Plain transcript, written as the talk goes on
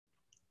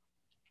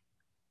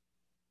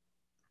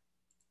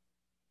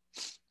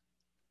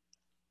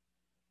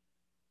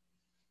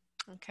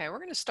Okay, we're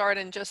going to start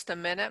in just a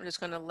minute. I'm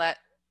just going to let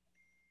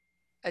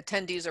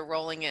attendees are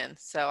rolling in,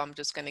 so I'm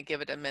just going to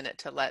give it a minute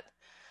to let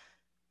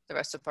the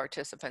rest of the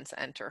participants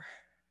enter.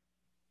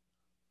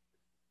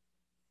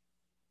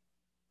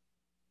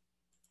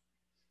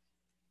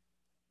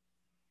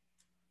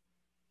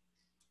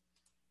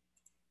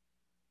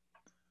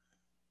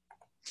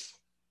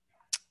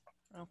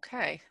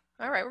 Okay.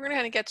 All right, we're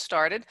going to get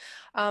started.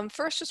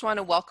 First, just want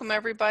to welcome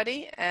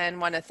everybody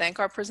and want to thank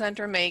our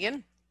presenter,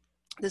 Megan.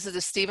 This is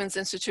the Stevens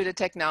Institute of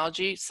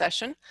Technology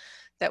session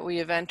that we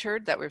have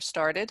entered, that we've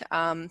started.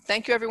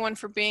 Thank you everyone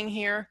for being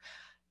here.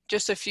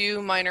 Just a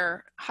few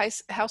minor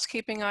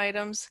housekeeping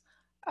items.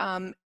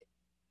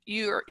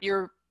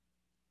 Your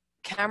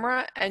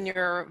camera and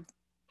your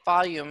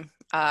volume,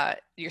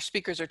 your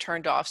speakers are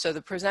turned off, so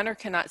the presenter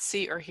cannot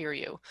see or hear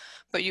you,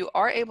 but you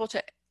are able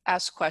to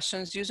ask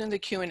questions using the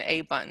Q&A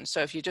button.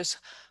 So if you just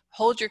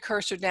hold your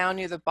cursor down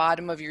near the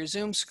bottom of your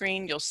Zoom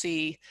screen, you'll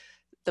see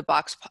the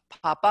box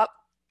pop up.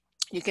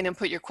 You can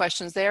input your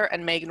questions there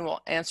and Megan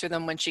will answer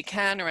them when she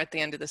can or at the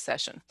end of the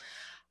session.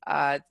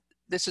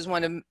 This is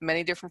one of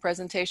many different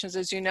presentations,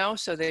 as you know,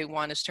 so they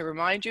want us to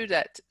remind you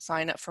that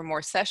sign up for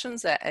more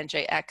sessions at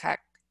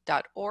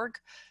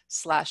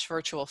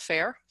NJACAC.org/virtual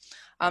fair.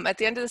 At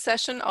the end of the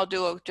session, I'll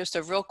do just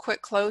a real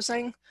quick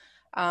closing.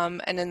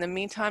 And in the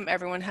meantime,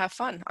 everyone have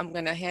fun. I'm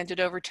going to hand it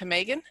over to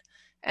Megan.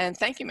 And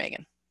thank you,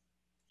 Megan.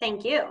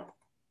 Thank you.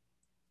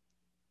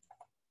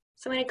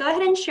 So I'm going to go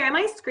ahead and share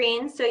my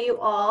screen so you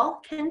all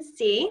can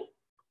see.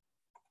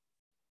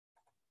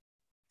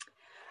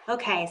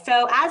 Okay,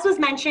 so as was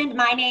mentioned,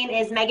 my name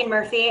is Megan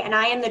Murphy, and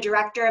I am the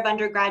Director of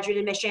Undergraduate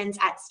Admissions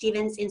at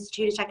Stevens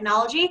Institute of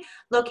Technology,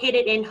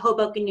 located in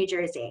Hoboken, New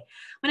Jersey.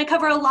 I'm going to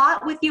cover a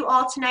lot with you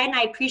all tonight, and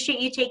I appreciate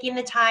you taking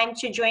the time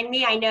to join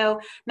me. I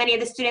know many of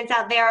the students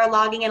out there are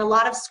logging in a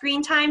lot of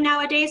screen time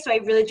nowadays, so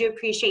I really do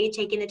appreciate you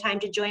taking the time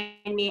to join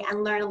me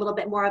and learn a little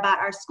bit more about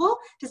our school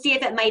to see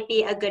if it might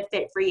be a good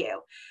fit for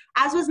you.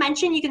 As was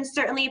mentioned, you can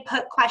certainly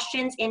put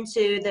questions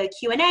into the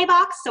Q&A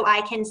box so I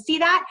can see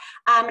that,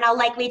 and I'll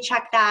likely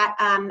check that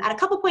at a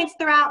couple points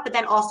throughout, but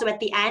then also at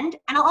the end.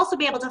 And I'll also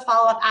be able to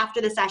follow up after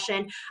the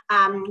session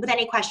with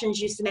any questions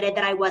you submitted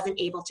that I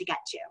wasn't able to get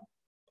to.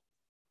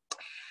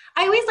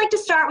 I always like to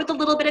start with a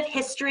little bit of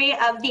history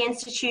of the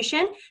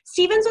institution.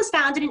 Stevens was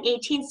founded in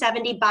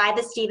 1870 by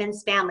the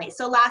Stevens family.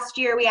 So last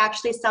year we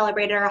actually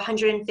celebrated our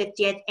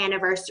 150th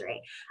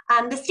anniversary.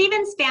 The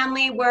Stevens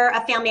family were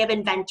a family of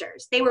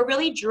inventors. They were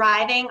really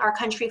driving our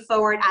country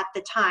forward at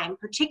the time,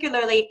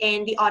 particularly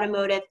in the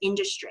automotive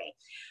industry.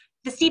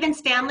 The Stevens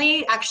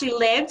family actually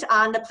lived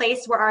on the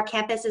place where our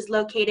campus is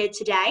located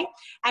today.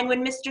 And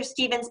when Mr.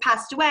 Stevens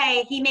passed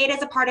away, he made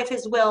as a part of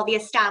his will the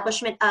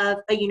establishment of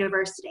a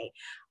university.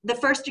 The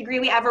first degree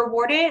we ever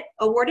awarded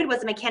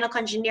was a mechanical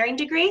engineering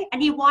degree,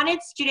 and he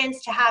wanted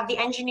students to have the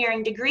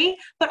engineering degree,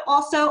 but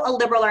also a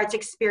liberal arts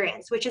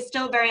experience, which is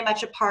still very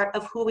much a part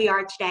of who we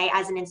are today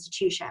as an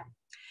institution.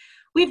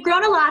 We've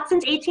grown a lot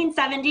since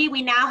 1870.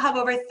 We now have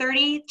over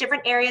 30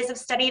 different areas of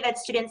study that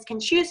students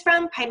can choose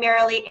from,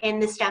 primarily in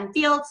the STEM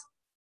fields.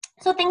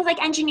 So things like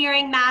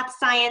engineering, math,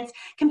 science,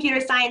 computer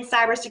science,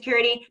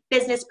 cybersecurity,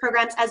 business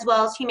programs, as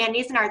well as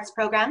humanities and arts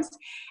programs.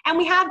 And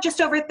we have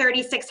just over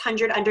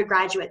 3,600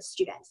 undergraduate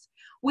students.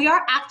 We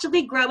are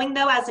actively growing,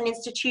 though, as an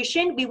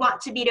institution. We want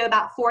to be to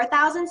about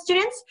 4,000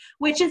 students,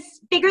 which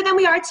is bigger than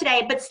we are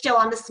today, but still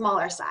on the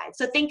smaller side.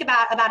 So think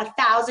about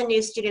 1,000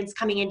 new students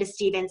coming into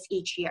Stevens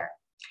each year.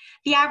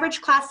 The average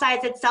class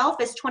size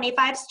itself is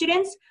 25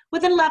 students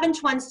with an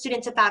 11-to-1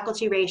 student to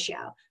faculty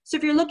ratio. So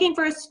if you're looking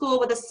for a school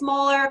with a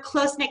smaller,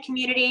 close-knit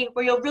community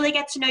where you'll really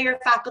get to know your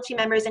faculty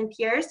members and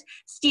peers,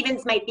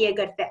 Stevens might be a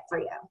good fit for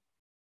you.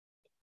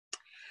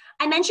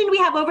 I mentioned we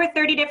have over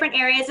 30 different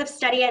areas of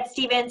study at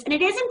Stevens, and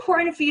it is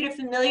important for you to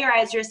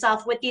familiarize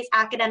yourself with these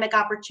academic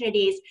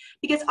opportunities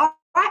because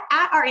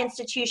at our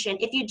institution,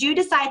 if you do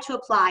decide to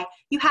apply,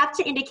 you have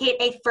to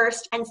indicate a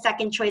first and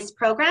second choice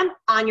program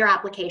on your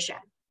application.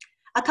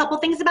 A couple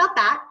things about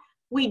that.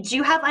 We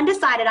do have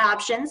undecided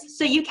options,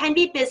 so you can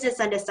be business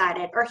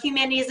undecided or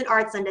humanities and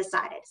arts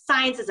undecided,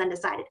 sciences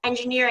undecided,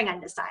 engineering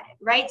undecided,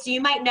 right? So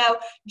you might know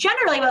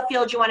generally what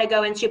field you want to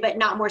go into, but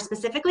not more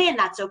specifically, and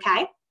that's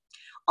okay.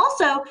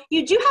 Also,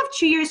 you do have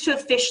 2 years to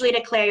officially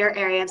declare your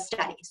area of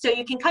study. So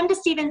you can come to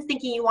Stevens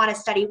thinking you want to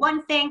study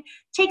one thing,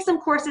 take some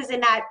courses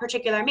in that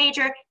particular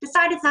major,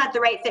 decide it's not the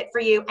right fit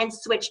for you, and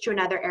switch to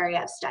another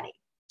area of study.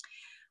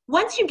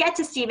 Once you get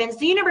to Stevens,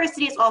 the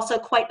university is also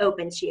quite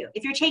open to you.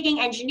 If you're taking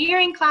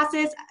engineering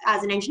classes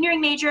as an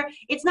engineering major,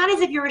 it's not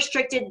as if you're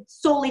restricted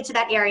solely to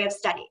that area of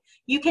study.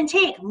 You can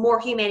take more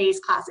humanities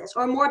classes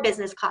or more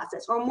business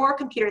classes or more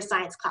computer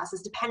science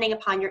classes depending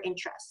upon your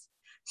interests.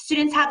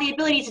 Students have the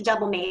ability to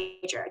double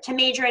major, to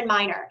major and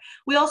minor.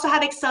 We also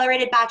have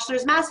accelerated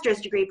bachelor's,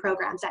 master's degree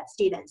programs at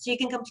Stevens. So you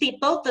can complete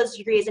both those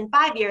degrees in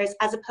 5 years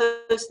as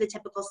opposed to the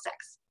typical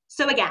 6.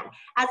 So again,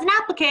 as an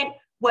applicant,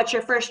 what's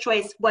your first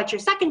choice, what's your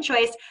second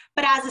choice,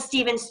 but as a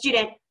Stevens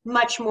student,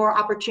 much more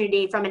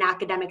opportunity from an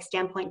academic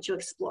standpoint to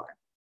explore.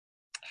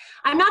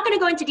 I'm not going to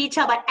go into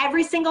detail about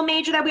every single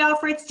major that we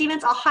offer at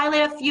Stevens. I'll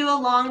highlight a few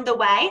along the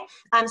way.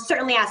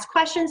 Certainly ask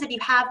questions if you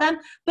have them,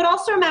 but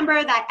also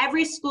remember that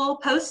every school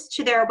posts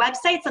to their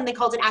website something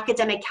called an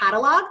academic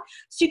catalog.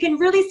 So you can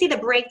really see the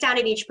breakdown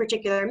of each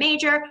particular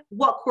major,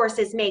 what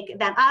courses make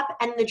them up,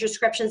 and the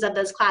descriptions of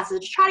those classes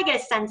to try to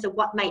get a sense of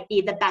what might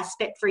be the best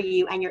fit for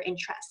you and your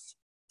interests.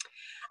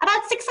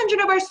 About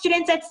 600 of our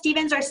students at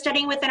Stevens are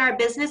studying within our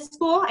business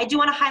school. I do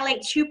want to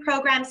highlight two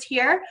programs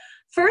here.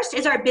 First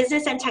is our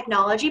Business and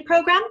Technology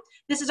program.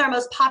 This is our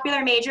most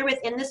popular major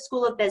within the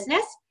School of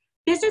Business.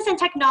 Business and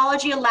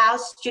Technology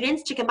allows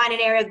students to combine an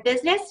area of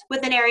business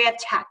with an area of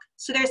tech.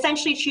 So they're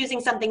essentially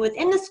choosing something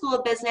within the School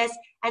of Business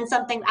and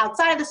something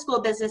outside of the School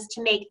of Business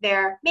to make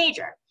their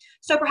major.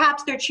 So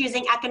perhaps they're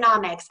choosing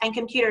economics and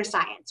computer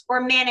science,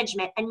 or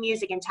management and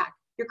music and tech.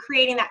 You're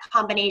creating that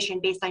combination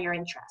based on your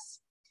interests.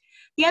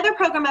 The other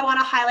program I want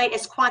to highlight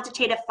is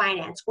Quantitative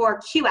Finance, or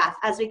QF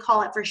as we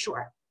call it for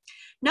short.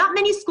 Not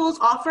many schools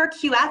offer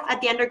QF at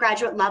the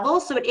undergraduate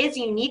level, so it is a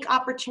unique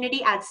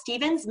opportunity at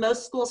Stevens.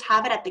 Most schools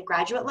have it at the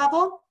graduate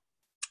level.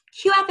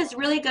 QF is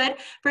really good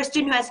for a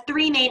student who has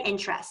three main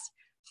interests: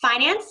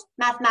 finance,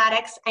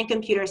 mathematics, and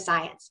computer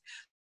science.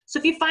 So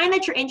if you find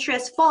that your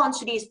interests fall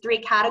into these three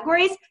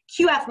categories,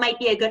 QF might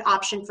be a good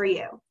option for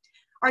you.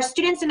 Our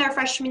students in their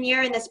freshman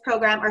year in this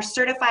program are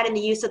certified in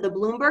the use of the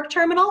Bloomberg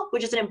terminal,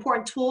 which is an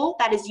important tool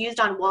that is used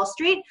on Wall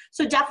Street,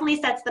 so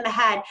definitely sets them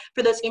ahead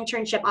for those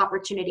internship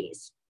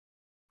opportunities.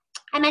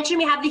 I mentioned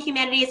we have the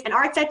Humanities and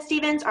Arts at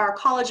Stevens, our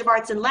College of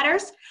Arts and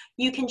Letters.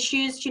 You can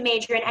choose to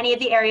major in any of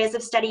the areas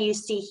of study you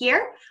see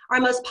here.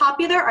 Our most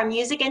popular are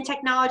Music and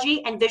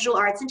Technology and Visual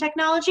Arts and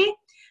Technology.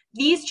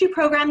 These two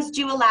programs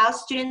do allow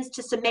students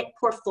to submit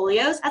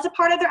portfolios as a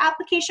part of their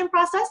application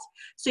process.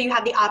 So you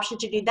have the option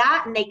to do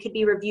that, and they could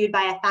be reviewed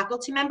by a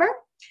faculty member.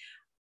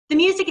 The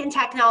Music and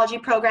Technology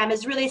program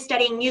is really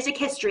studying music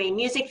history,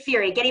 music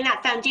theory, getting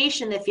that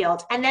foundation in the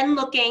field, and then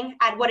looking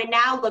at what it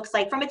now looks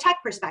like from a tech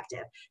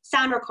perspective: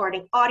 sound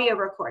recording, audio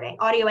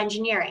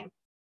engineering.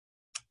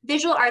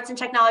 Visual Arts and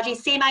Technology,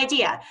 same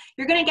idea.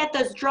 You're going to get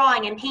those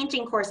drawing and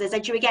painting courses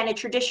that you would get in a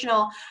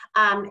traditional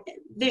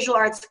visual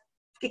arts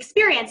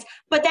experience,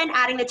 but then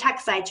adding the tech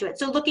side to it.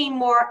 So looking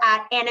more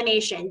at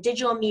animation,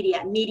 digital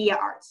media, media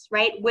arts,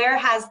 right? Where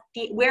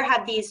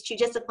have these two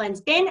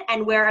disciplines been,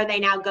 and where are they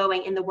now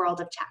going in the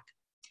world of tech?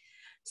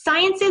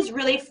 Sciences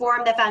really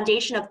form the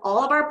foundation of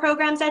all of our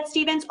programs at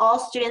Stevens. All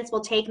students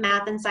will take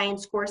math and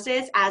science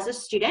courses as a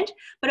student,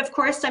 but of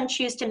course some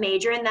choose to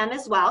major in them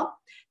as well.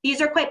 These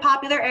are quite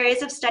popular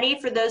areas of study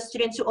for those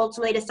students who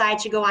ultimately decide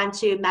to go on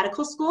to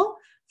medical school.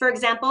 For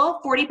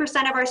example,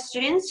 40% of our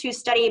students who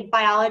study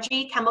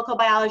biology, chemical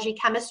biology,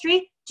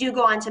 chemistry do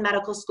go on to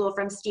medical school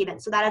from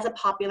Stevens, so that is a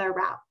popular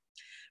route.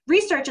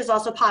 Research is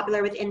also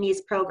popular within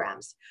these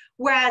programs.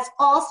 Whereas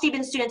all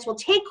Stevens students will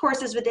take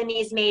courses within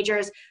these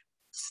majors,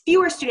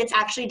 fewer students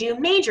actually do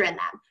major in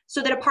them.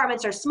 So the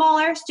departments are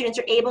smaller, students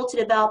are able to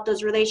develop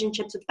those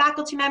relationships with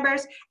faculty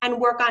members and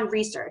work on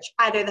research,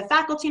 either the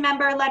faculty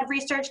member-led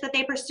research that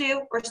they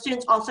pursue, or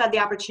students also have the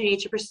opportunity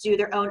to pursue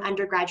their own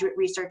undergraduate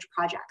research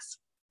projects.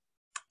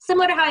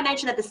 Similar to how I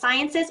mentioned that the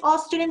sciences all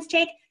students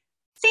take,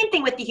 same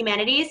thing with the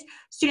humanities.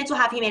 Students will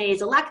have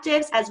humanities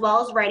electives as well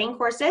as writing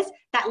courses.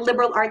 That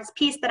liberal arts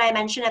piece that I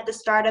mentioned at the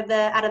start of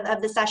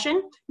the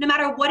session, no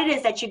matter what it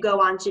is that you go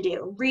on to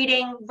do,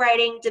 reading,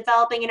 writing,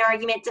 developing an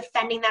argument,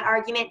 defending that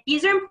argument,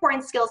 these are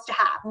important skills to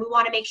have. We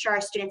want to make sure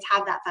our students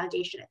have that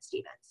foundation at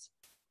Stevens.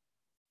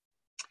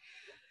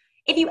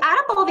 If you add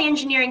up all the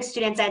engineering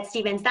students at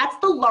Stevens, that's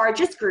the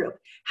largest group.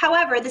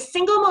 However, the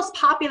single most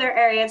popular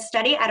area of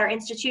study at our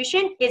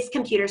institution is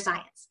computer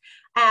science.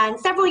 And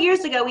several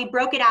years ago, we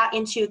broke it out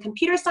into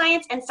computer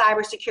science and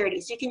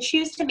cybersecurity. So you can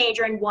choose to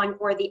major in one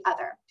or the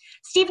other.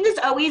 Stevens is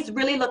always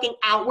really looking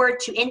outward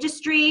to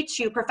industry,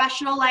 to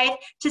professional life,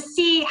 to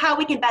see how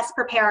we can best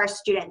prepare our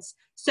students.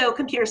 So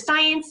computer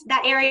science,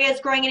 that area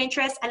is growing in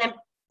interest, and then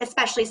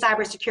especially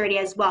cybersecurity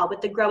as well, with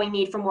the growing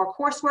need for more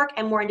coursework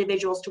and more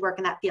individuals to work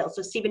in that field.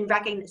 So Stevens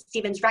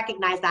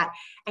recognized that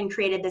and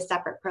created this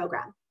separate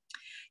program.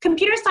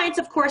 Computer science,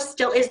 of course,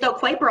 still is, though,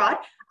 quite broad,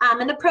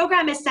 and the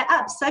program is set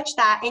up such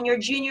that in your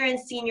junior and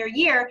senior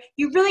year,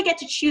 you really get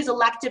to choose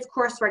elective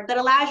coursework that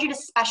allows you to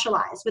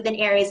specialize within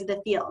areas of the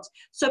field.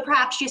 So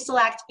perhaps you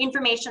select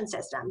information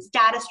systems,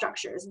 data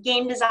structures,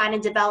 game design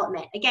and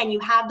development. Again, you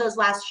have those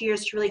last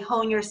years to really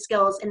hone your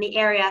skills in the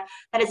area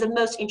that is of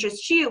most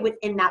interest to you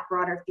within that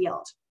broader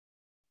field.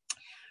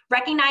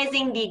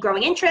 Recognizing the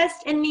growing interest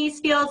in these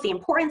fields, the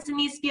importance in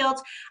these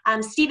fields,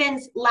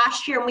 Stevens,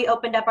 last year when we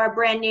opened up our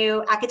brand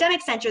new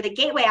academic center, the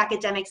Gateway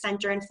Academic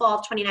Center in fall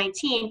of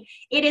 2019,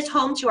 it is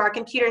home to our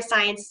computer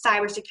science,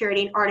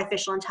 cybersecurity, and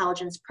artificial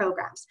intelligence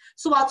programs.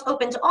 So while it's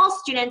open to all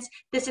students,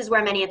 this is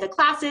where many of the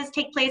classes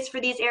take place for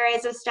these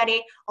areas of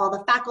study, all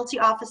the faculty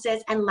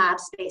offices, and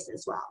lab space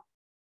as well.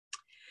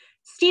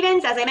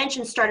 Stevens, as I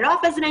mentioned, started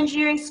off as an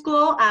engineering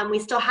school. We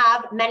still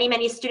have many,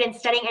 many students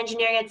studying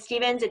engineering at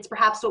Stevens. It's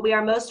perhaps what we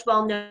are most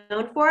well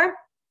known for.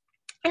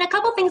 And a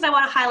couple things I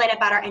want to highlight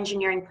about our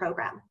engineering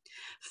program.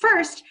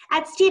 First,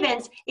 at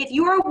Stevens, if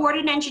you are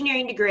awarded an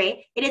engineering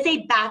degree, it is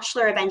a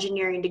Bachelor of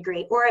Engineering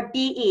degree, or a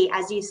BE,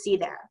 as you see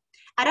there.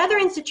 At other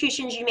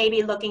institutions you may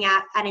be looking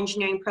at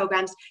engineering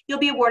programs, you'll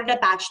be awarded a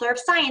Bachelor of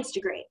Science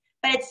degree.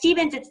 But at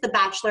Stevens, it's the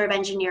Bachelor of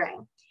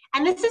Engineering.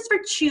 And this is for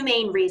two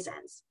main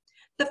reasons.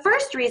 The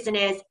first reason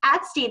is,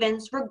 at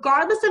Stevens,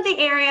 regardless of the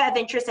area of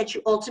interest that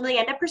you ultimately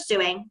end up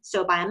pursuing,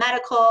 so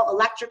biomedical,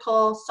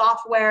 electrical,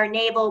 software,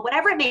 naval,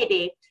 whatever it may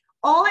be,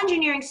 all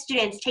engineering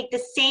students take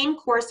the same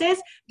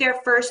courses their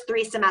first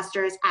 3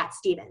 semesters at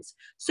Stevens.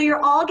 So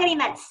you're all getting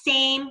that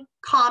same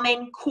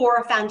common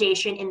core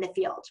foundation in the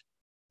field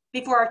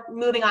before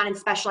moving on and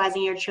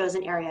specializing in your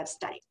chosen area of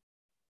study.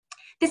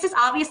 This is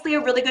obviously a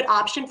really good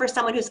option for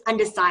someone who's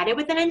undecided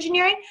within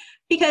engineering,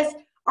 because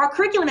our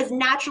curriculum is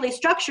naturally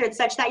structured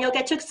such that you'll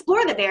get to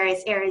explore the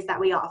various areas that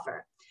we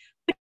offer.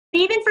 But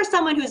even for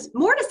someone who's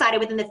more decided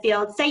within the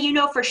field, say you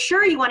know for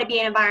sure you want to be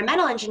an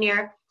environmental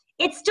engineer,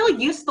 it's still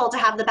useful to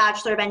have the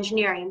Bachelor of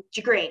Engineering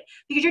degree,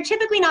 because you're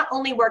typically not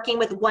only working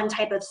with one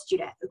type of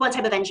student, one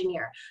type of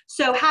engineer.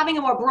 So having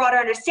a more broader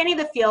understanding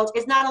of the field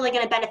is not only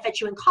going to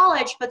benefit you in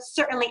college, but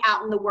certainly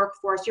out in the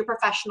workforce, your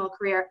professional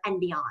career, and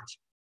beyond.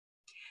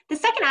 The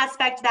second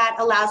aspect that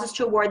allows us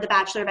to award the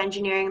Bachelor of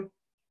Engineering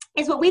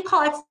is what we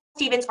call at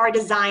Stevens our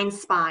design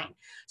spine.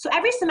 So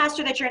every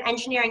semester that you're an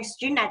engineering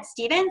student at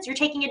Stevens, you're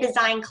taking a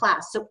design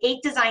class, so 8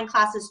 design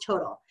classes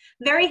total.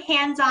 Very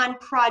hands-on,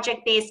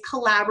 project-based,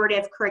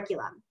 collaborative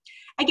curriculum.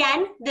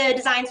 Again, the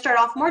designs start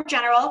off more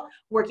general,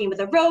 working with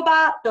a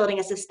robot, building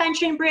a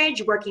suspension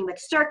bridge, working with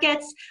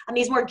circuits, and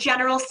these more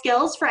general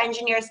skills for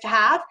engineers to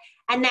have.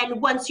 And then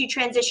once you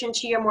transition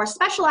to your more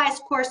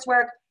specialized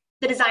coursework,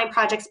 the design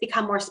projects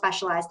become more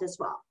specialized as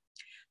well.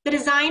 The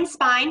design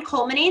spine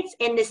culminates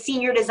in the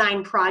senior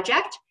design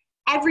project.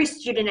 Every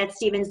student at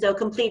Stevens, though,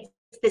 completes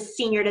this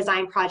senior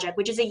design project,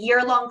 which is a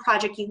year-long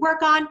project you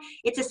work on.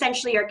 It's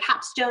essentially your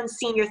capstone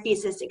senior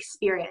thesis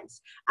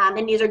experience.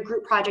 And these are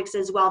group projects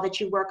as well that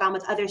you work on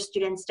with other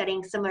students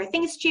studying similar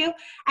things to you,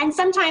 and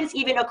sometimes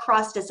even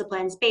across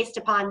disciplines based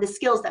upon the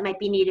skills that might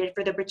be needed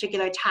for the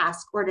particular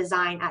task or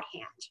design at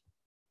hand.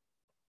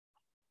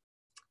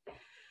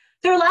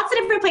 There are lots of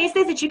different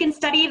places that you can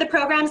study the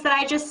programs that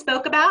I just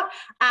spoke about,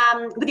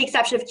 with the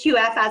exception of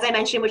QF, as I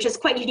mentioned, which is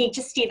quite unique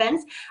to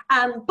Stevens.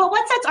 But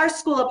what sets our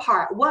school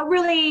apart? What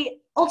really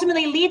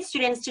ultimately leads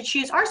students to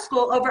choose our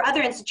school over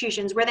other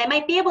institutions where they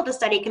might be able to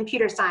study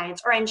computer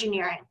science or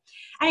engineering?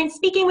 And in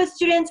speaking with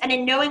students and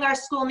in knowing our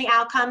school and the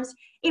outcomes,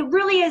 it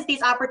really is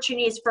these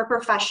opportunities for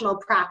professional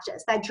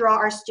practice that draw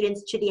our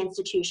students to the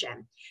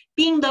institution.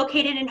 Being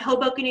located in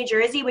Hoboken, New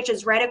Jersey, which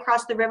is right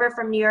across the river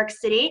from New York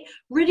City,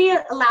 really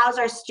allows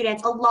our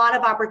students a lot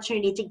of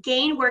opportunity to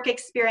gain work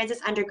experience as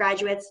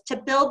undergraduates, to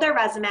build their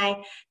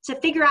resume, to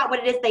figure out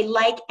what it is they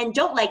like and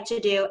don't like to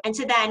do, and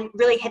to then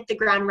really hit the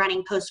ground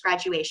running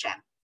post-graduation.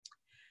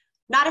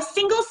 Not a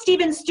single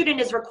Stevens student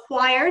is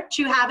required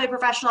to have a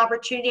professional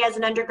opportunity as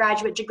an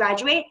undergraduate to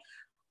graduate,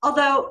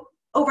 although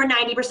over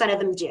 90% of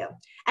them do.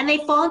 And they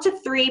fall into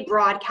 3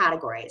 broad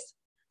categories.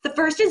 The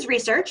first is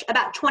research.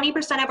 About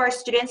 20% of our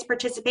students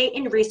participate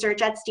in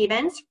research at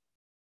Stevens.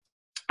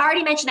 I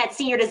already mentioned that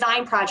senior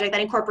design project that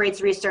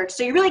incorporates research,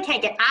 so you really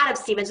can't get out of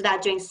Stevens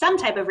without doing some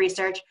type of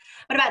research,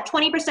 but about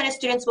 20% of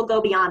students will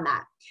go beyond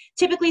that.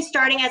 Typically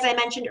starting, as I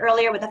mentioned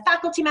earlier, with a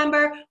faculty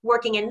member,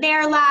 working in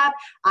their lab,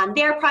 on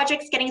their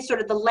projects, getting sort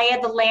of the lay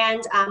of the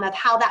land of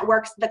how that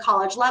works at the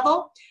college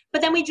level.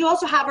 But then we do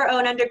also have our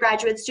own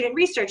undergraduate student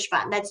research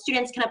fund that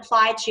students can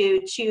apply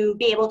to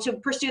be able to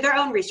pursue their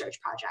own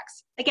research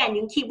projects. Again,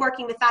 you can keep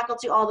working with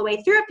faculty all the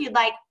way through if you'd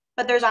like,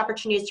 but there's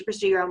opportunities to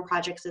pursue your own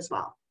projects as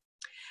well.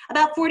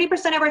 About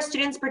 40% of our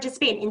students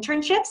participate in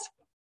internships.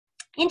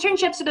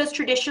 Internships are those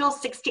traditional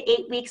 6 to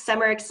 8 week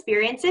summer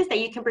experiences that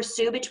you can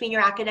pursue between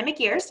your academic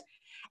years.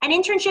 And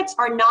internships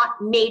are not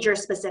major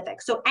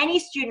specific. So any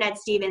student at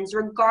Stevens,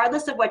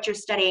 regardless of what you're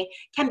studying,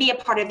 can be a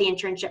part of the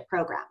internship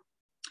program.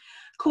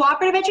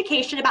 Cooperative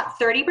education, about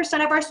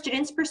 30% of our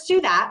students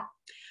pursue that.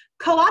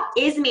 Co-op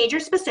is major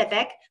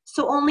specific,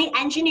 so only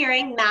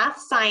engineering, math,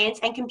 science,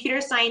 and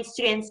computer science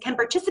students can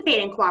participate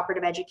in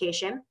cooperative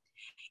education.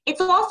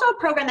 It's also a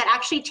program that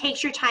actually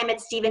takes your time at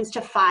Stevens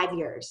to 5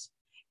 years.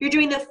 You're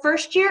doing the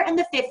first year and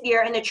the 5th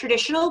year in the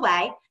traditional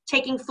way,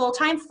 taking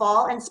full-time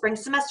fall and spring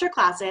semester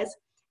classes,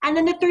 and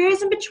then the 3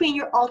 years in between,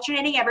 you're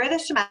alternating every other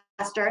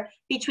semester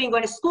between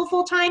going to school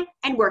full-time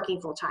and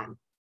working full-time.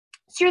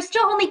 So you're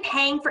still only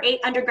paying for 8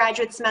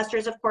 undergraduate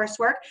semesters of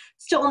coursework,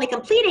 still only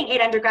completing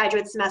 8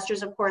 undergraduate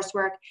semesters of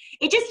coursework.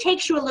 It just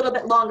takes you a little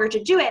bit longer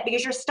to do it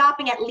because you're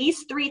stopping at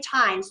least 3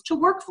 times to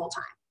work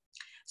full-time.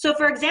 So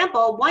for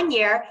example, one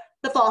year,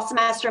 the fall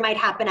semester might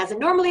happen as it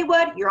normally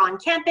would. You're on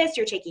campus,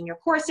 you're taking your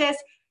courses.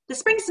 The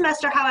spring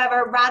semester,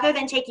 however, rather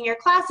than taking your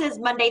classes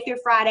Monday through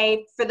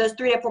Friday for those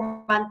 3 to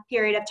 4 month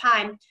period of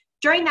time,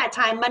 during that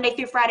time, Monday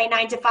through Friday,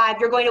 9 to 5,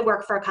 you're going to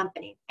work for a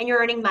company and you're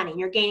earning money,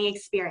 you're gaining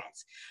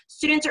experience.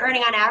 Students are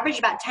earning on average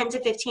about $10,000 to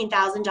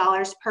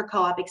 $15,000 per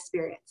co-op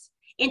experience.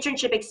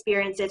 Internship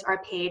experiences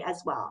are paid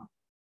as well.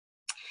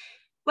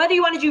 Whether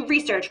you want to do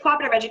research,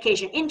 cooperative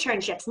education,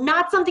 internships,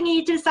 not something you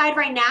need to decide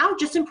right now,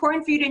 just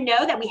important for you to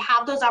know that we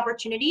have those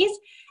opportunities.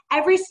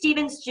 Every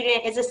Stevens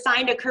student is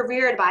assigned a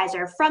career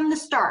advisor from the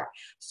start,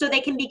 so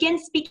they can begin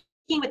speaking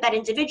with that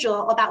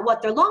individual about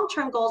what their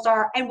long-term goals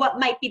are and what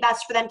might be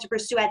best for them to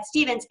pursue at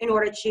Stevens in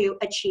order to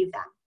achieve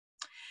them.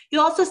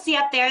 You'll also see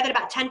up there that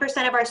about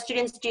 10% of our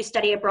students do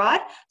study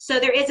abroad. So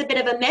there is a bit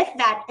of a myth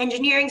that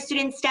engineering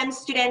students, STEM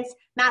students,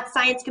 math,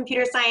 science,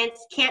 computer science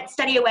can't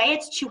study away.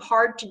 It's too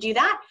hard to do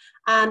that.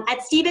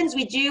 At Stevens,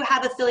 we do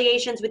have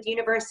affiliations with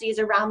universities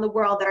around the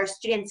world that our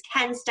students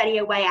can study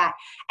away at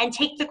and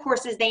take the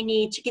courses they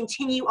need to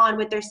continue on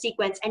with their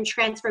sequence and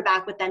transfer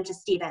back with them to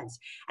Stevens.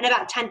 And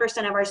about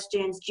 10% of our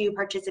students do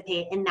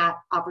participate in that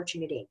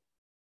opportunity.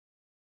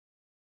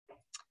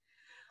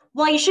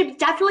 Well, you should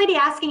definitely be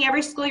asking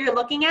every school you're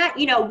looking at,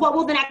 you know, what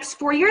will the next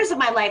 4 years of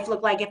my life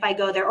look like if I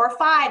go there, or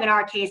 5 in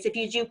our case, if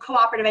you do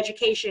cooperative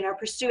education or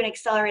pursue an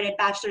accelerated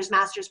bachelor's,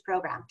 master's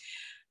program.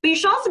 But you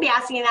should also be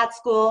asking in that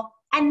school,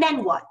 and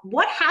then what?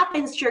 What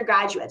happens to your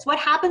graduates? What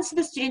happens to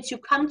the students who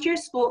come to your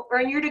school,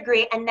 earn your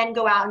degree, and then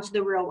go out into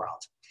the real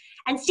world?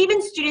 And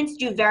Stevens students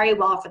do very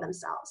well for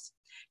themselves.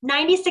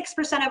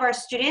 96% of our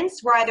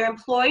students were either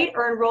employed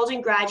or enrolled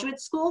in graduate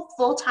school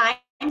full-time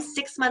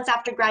 6 months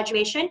after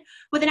graduation,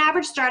 with an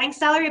average starting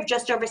salary of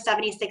just over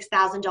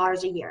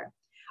 $76,000 a year.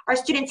 Our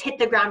students hit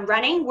the ground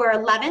running. We're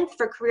 11th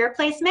for career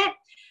placement.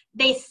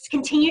 They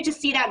continue to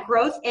see that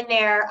growth in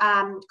their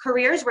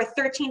careers. We're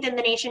 13th in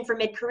the nation for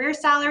mid-career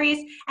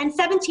salaries and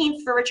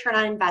 17th for return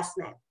on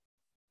investment.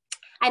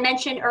 I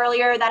mentioned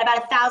earlier that about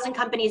 1,000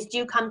 companies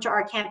do come to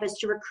our campus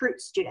to recruit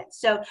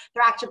students. So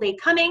they're actively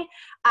coming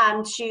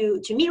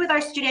to meet with our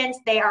students.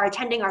 They are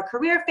attending our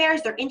career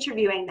fairs. They're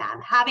interviewing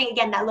them. Having,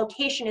 again, that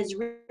location is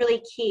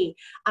really key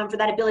for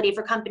that ability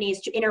for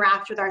companies to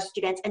interact with our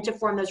students and to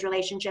form those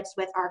relationships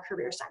with our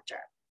career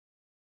center.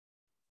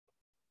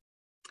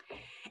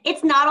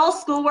 It's not all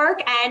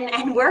schoolwork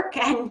and work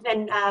and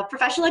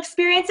professional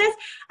experiences.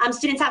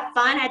 Students have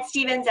fun at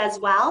Stevens as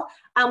well.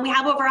 We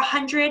have over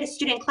 100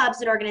 student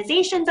clubs and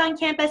organizations on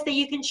campus that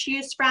you can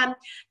choose from.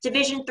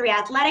 Division III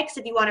athletics,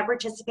 if you want to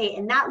participate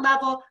in that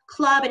level,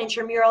 club and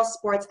intramural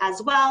sports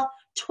as well.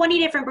 20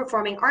 different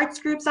performing arts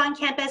groups on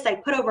campus. I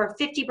put over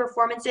 50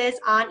 performances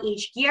on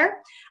each year.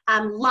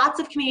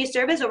 Lots of community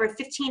service, over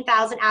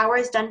 15,000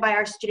 hours done by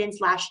our students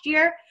last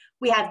year.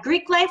 We have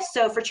Greek life,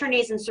 so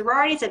fraternities and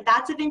sororities, if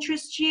that's of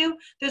interest to you.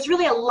 There's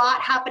really a lot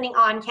happening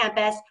on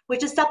campus,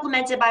 which is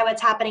supplemented by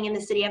what's happening in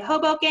the city of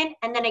Hoboken,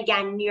 and then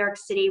again, New York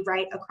City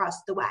right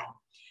across the way.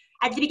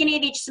 At the beginning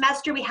of each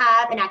semester, we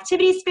have an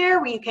activities fair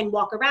where you can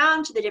walk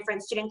around to the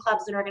different student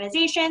clubs and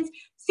organizations,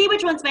 see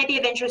which ones might be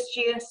of interest to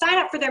you, sign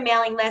up for their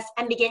mailing list,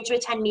 and begin to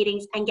attend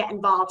meetings and get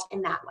involved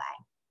in that way.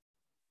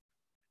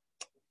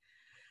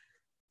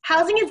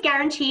 Housing is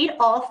guaranteed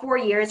all 4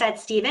 years at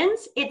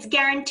Stevens. It's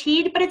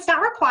guaranteed, but it's not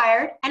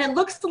required, and it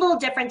looks a little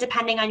different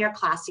depending on your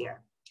class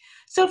year.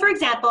 So for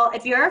example,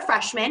 if you're a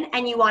freshman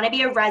and you want to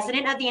be a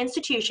resident of the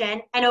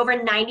institution, and over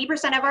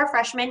 90% of our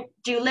freshmen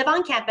do live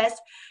on campus,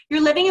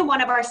 you're living in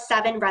one of our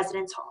 7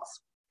 residence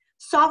halls.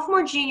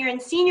 Sophomore, junior,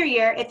 and senior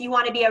year, if you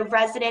want to be a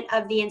resident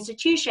of the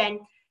institution,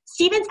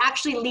 Stevens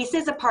actually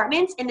leases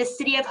apartments in the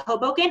city of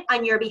Hoboken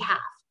on your behalf.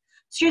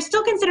 So you're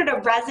still considered a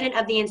resident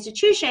of the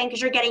institution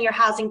because you're getting your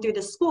housing through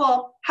the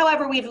school.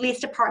 However, we've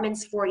leased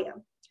apartments for you.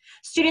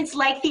 Students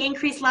like the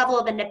increased level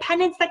of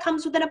independence that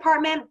comes with an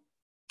apartment.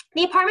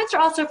 The apartments are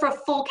also for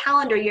full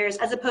calendar years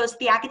as opposed to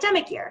the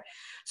academic year.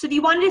 So if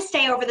you wanted to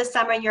stay over the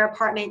summer in your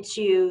apartment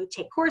to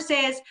take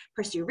courses,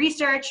 pursue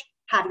research,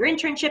 have your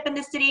internship in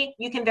the city,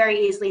 you can very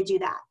easily do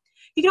that.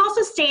 You can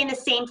also stay in the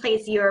same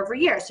place year over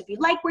year. So if you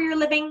like where you're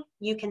living,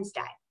 you can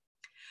stay.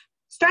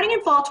 Starting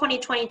in fall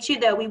 2022,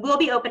 though, we will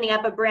be opening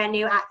up a brand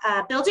new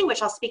building,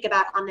 which I'll speak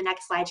about on the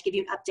next slide to give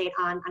you an update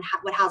on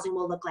what housing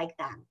will look like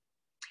then.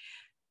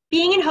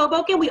 Being in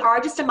Hoboken, we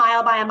are just a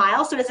mile by a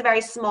mile, so it is a very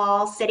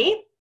small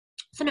city.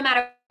 So no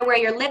matter where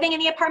you're living in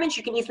the apartments,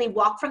 you can easily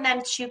walk from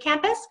them to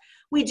campus.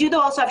 We do,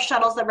 though, also have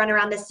shuttles that run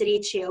around the city,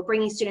 too,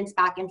 bringing students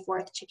back and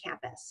forth to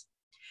campus.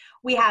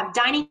 We have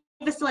dining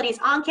facilities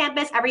on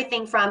campus,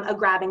 everything from a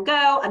grab and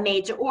go, a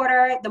made to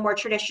order, the more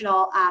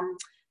traditional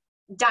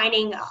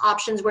dining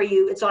options where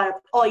it's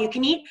all you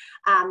can eat.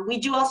 We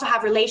do also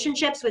have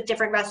relationships with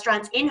different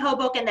restaurants in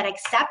Hoboken that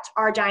accept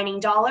our dining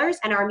dollars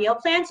and our meal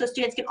plan. So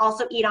students can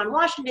also eat on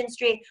Washington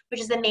Street, which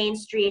is the main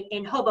street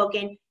in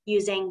Hoboken,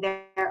 using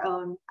their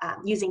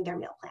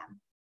meal plan.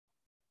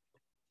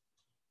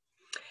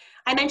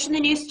 I mentioned the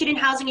new Student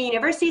Housing and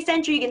University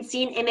Center. You can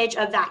see an image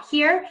of that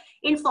here.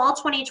 In fall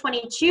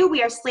 2022,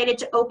 we are slated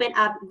to open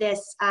up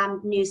this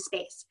new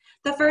space.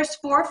 The first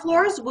 4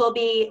 floors will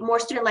be more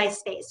student life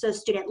space, so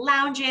student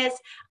lounges,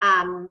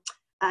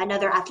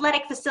 another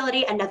athletic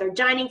facility, another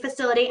dining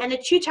facility, and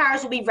the 2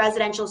 towers will be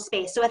residential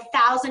space, so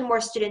 1,000 more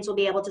students will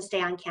be able to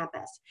stay on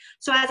campus.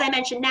 So as I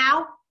mentioned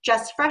now,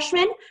 just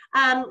freshmen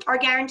are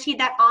guaranteed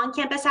that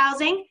on-campus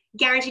housing.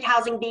 Guaranteed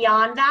housing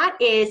beyond that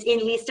is in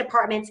leased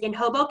apartments in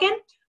Hoboken.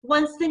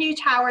 Once the new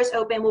towers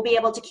open, we'll be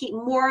able to keep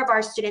more of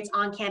our students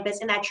on campus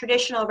in that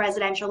traditional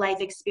residential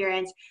life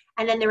experience,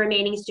 and then the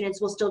remaining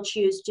students will still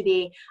choose to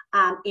be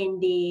in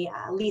the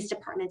leased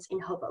apartments in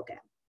Hoboken.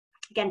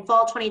 Again,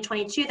 fall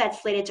 2022,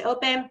 that's slated to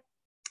open,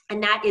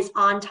 and that is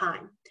on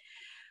time.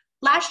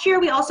 Last year,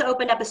 we also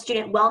opened up a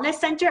student wellness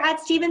center at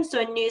Stevens,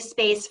 so a new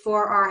space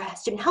for our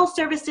student health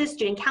services,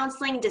 student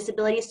counseling,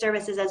 disability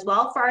services as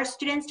well for our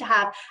students to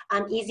have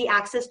easy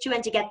access to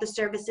and to get the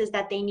services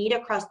that they need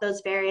across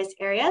those various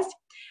areas.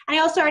 And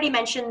I also already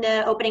mentioned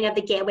the opening of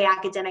the Gateway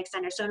Academic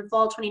Center. So in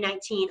fall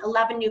 2019,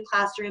 11 new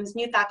classrooms,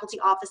 new faculty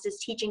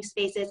offices, teaching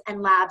spaces,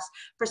 and labs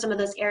for some of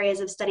those areas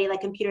of study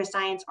like computer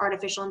science,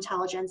 artificial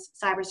intelligence,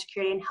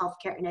 cybersecurity, and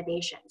healthcare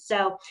innovation.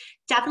 So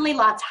definitely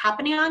lots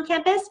happening on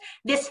campus.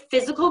 This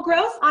physical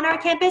growth on our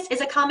campus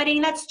is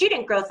accommodating that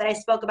student growth that I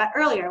spoke about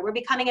earlier. We're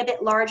becoming a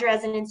bit larger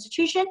as an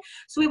institution,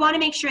 so we want to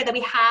make sure that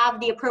we have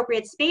the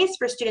appropriate space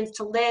for students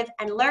to live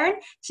and learn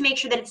to make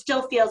sure that it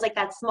still feels like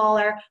that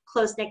smaller,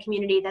 close-knit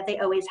community that they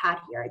always had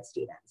here at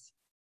Stevens.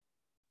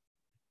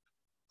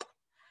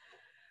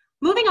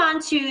 Moving on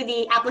to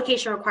the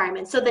application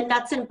requirements, so the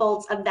nuts and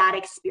bolts of that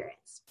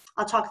experience.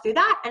 I'll talk through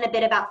that and a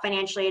bit about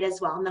financial aid as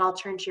well, and then I'll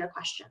turn to your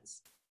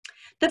questions.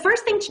 The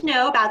first thing to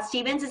know about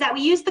Stevens is that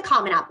we use the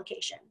Common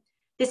Application.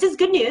 This is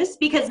good news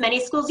because many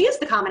schools use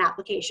the Common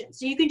Application,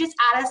 so you can just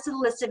add us to the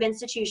list of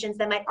institutions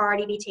that might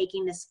already be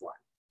taking this form.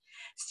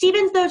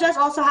 Stevens, though, does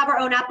also have our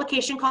own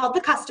application called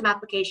the Custom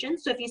Application,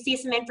 so if you see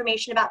some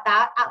information about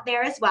that out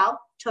there as well,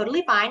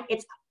 totally fine.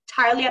 It's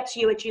entirely up to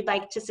you what you'd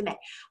like to submit.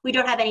 We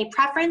don't have any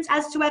preference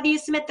as to whether you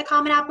submit the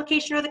Common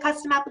Application or the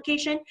Custom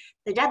Application.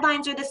 The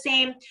deadlines are the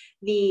same,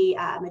 the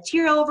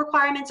material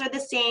requirements are the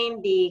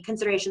same, the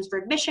considerations for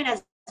admission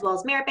as well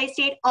as merit-based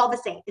aid, all the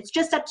same. It's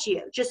just up to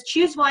you. Just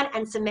choose one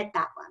and submit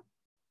that one.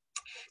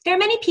 There are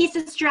many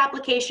pieces to your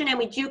application, and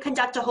we do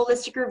conduct a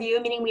holistic review,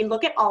 meaning we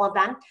look at all of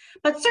them,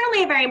 but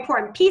certainly a very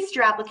important piece to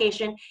your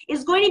application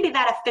is going to be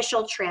that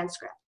official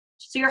transcript.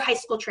 So your high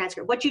school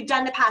transcript, what you've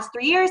done the past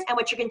 3 years and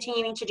what you're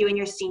continuing to do in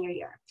your senior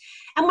year.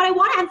 And what I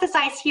want to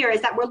emphasize here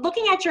is that we're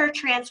looking at your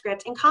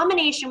transcript in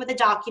combination with a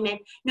document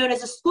known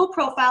as a school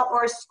profile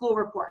or a school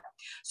report.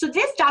 So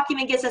this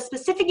document gives us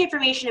specific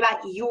information about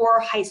your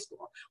high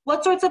school.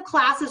 What sorts of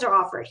classes are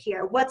offered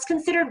here? What's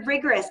considered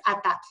rigorous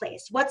at that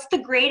place? What's the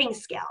grading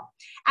scale?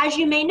 As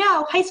you may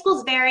know, high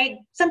schools vary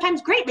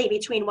sometimes greatly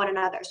between one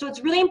another. So it's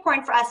really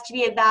important for us to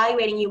be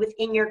evaluating you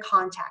within your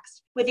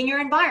context, within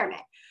your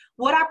environment.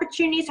 What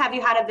opportunities have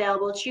you had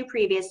available to you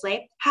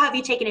previously? How have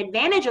you taken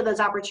advantage of those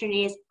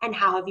opportunities, and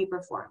how have you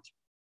performed?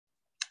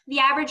 The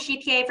average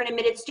GPA for an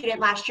admitted student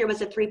last year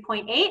was a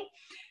 3.8,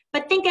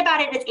 but think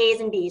about it as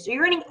A's and B's. So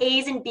you're earning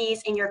A's and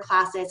B's in your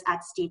classes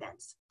at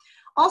Stevens.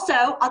 Also,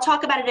 I'll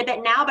talk about it a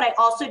bit now, but I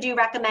also do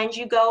recommend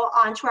you go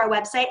onto our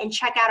website and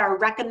check out our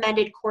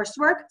recommended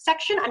coursework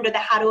section under the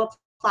How to Apply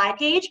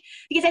page,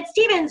 because at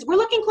Stevens, we're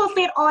looking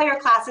closely at all your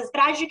classes,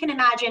 but as you can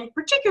imagine,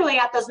 particularly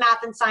at those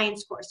math and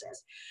science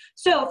courses.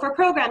 So for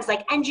programs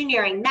like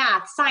engineering,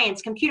 math,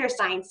 science, computer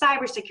science,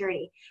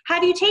 cybersecurity,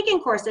 have you taken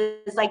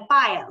courses like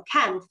bio,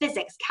 chem,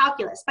 physics,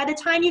 calculus by the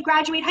time you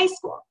graduate high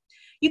school?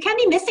 You can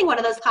be missing one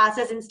of those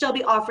classes and still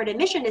be offered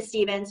admission to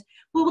Stevens.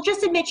 We will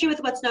just admit you with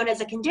what's known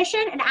as a condition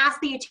and ask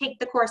that you take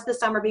the course this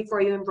summer before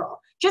you enroll,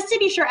 just to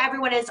be sure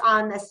everyone is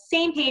on the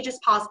same page as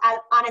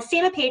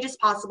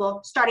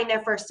possible, starting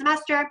their first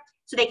semester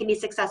so they can be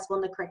successful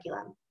in the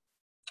curriculum.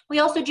 We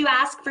also do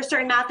ask for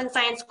certain math and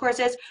science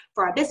courses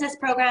for our business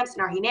programs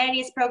and our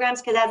humanities programs,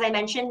 because as I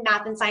mentioned,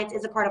 math and science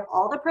is a part of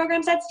all the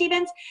programs at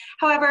Stevens.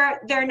 However,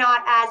 they're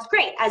not as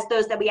great as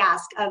those that we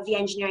ask of the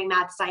engineering,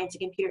 math, science, and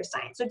computer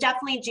science. So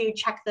definitely do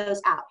check those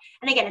out.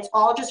 And again, it's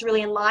all just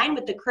really in line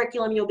with the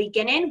curriculum you'll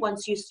begin in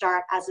once you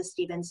start as a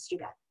Stevens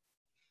student.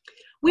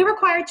 We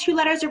require 2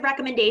 letters of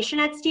recommendation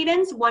at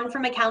Stevens, one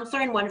from a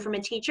counselor and one from a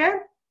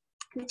teacher.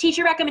 The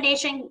teacher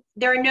recommendation,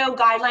 there are no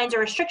guidelines or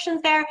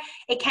restrictions there.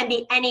 It can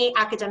be any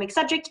academic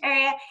subject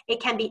area.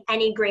 It can be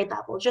any grade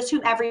level, just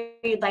whomever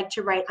you'd like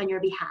to write on your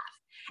behalf.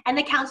 And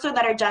the counselor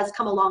letter does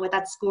come along with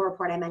that school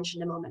report I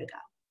mentioned a moment ago.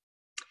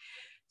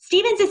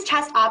 Stevens is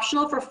test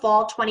optional for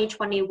fall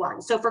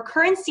 2021. So for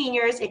current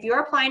seniors, if you're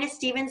applying to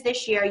Stevens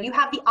this year, you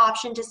have the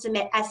option to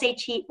submit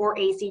SAT or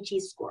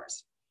ACT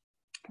scores.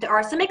 There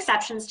are some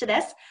exceptions to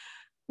this.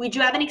 We do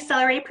have an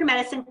accelerated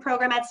pre-medicine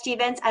program at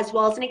Stevens, as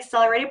well as an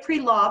accelerated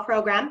pre-law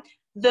program.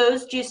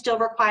 Those do still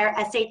require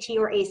SAT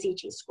or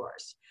ACT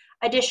scores.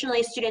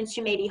 Additionally, students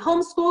who may be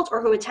homeschooled or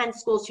who attend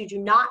schools who do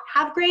not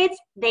have grades,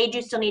 they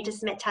do still need to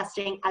submit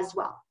testing as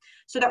well.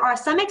 So there are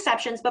some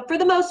exceptions, but for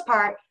the most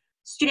part,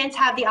 students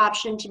have the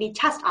option to be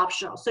test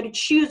optional, so to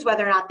choose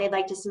whether or not they'd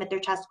like to submit their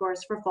test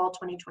scores for fall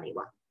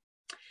 2021.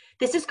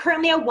 This is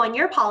currently a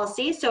 1-year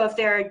policy, so if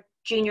they're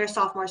juniors,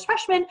 sophomores,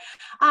 freshmen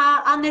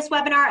on this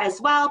webinar as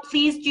well,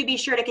 please do be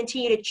sure to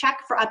continue to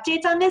check for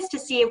updates on this to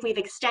see if we've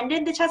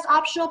extended the test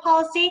optional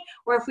policy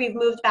or if we've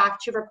moved back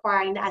to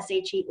requiring the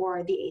SAT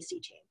or the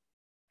ACT.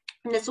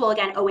 And this will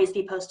again always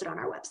be posted on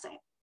our website.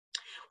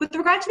 With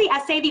regard to the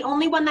essay, the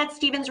only one that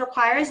Stevens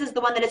requires is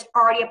the one that is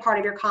already a part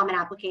of your Common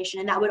App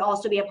application, and that would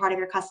also be a part of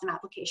your custom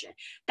application.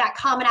 That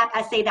Common App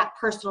essay, that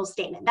personal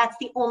statement, that's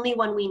the only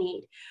one we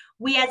need.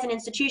 We as an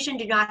institution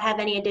do not have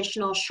any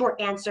additional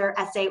short answer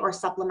essay or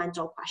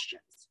supplemental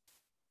questions.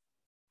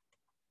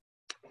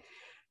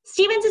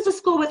 Stevens is a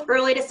school with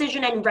early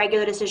decision and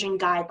regular decision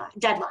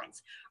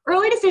deadlines.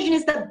 Early decision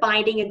is the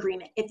binding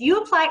agreement. If you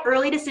apply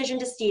early decision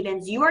to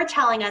Stevens, you are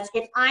telling us,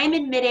 if I'm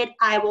admitted,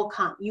 I will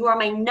come. You are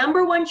my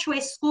 #1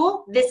 choice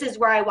school. This is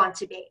where I want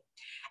to be.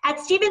 At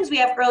Stevens, we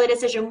have early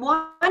decision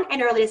 1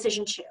 and early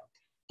decision 2.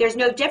 There's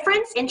no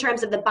difference in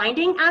terms of the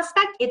binding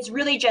aspect. It's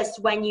really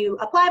just when you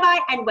apply by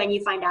and when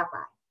you find out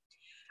by.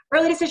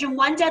 Early decision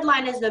 1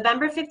 deadline is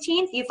November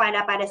 15th. You find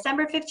out by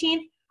December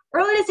 15th.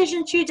 Early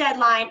decision 2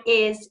 deadline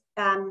is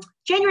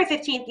January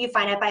 15th. You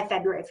find out by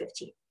February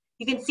 15th.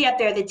 You can see up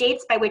there the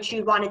dates by which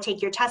you want to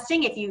take your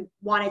testing if you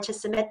wanted to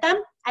submit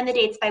them, and the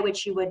dates by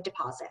which you would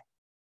deposit.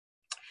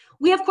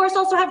 We, of course,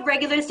 also have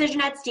regular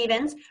decision at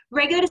Stevens.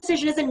 Regular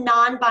decision is a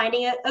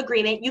non-binding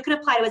agreement. You can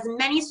apply to as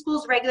many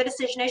schools' regular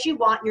decision as you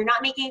want. You're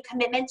not making a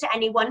commitment to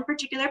any one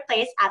particular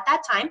place at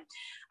that time.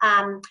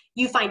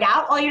 You find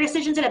out all your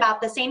decisions at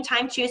about the same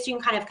time too, so you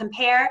can kind of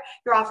compare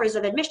your offers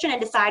of admission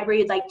and decide where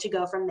you'd like to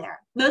go from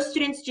there. Most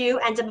students do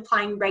end up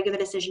applying regular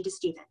decision to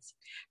Stevens.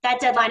 That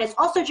deadline is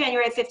also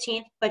January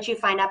 15th, but you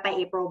find out by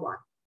April 1.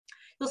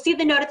 You'll see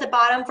the note at the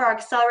bottom for our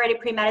accelerated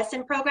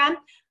pre-medicine program.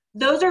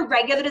 Those are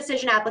regular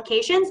decision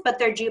applications, but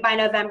they're due by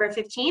November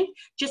 15th,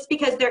 just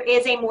because there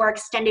is a more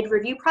extended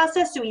review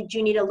process, so we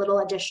do need a little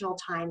additional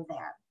time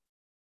there.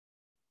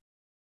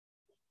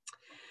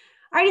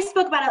 I already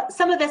spoke about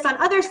some of this on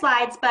other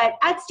slides, but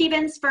at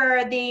Stevens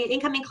for the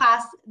incoming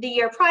class the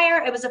year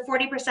prior, it was a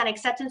 40%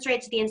 acceptance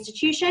rate to the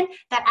institution.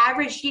 That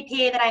average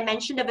GPA that I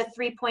mentioned of a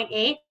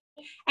 3.8,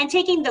 and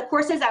taking the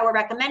courses that we're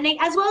recommending,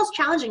 as well as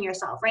challenging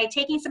yourself, right?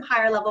 Taking some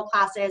higher level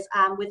classes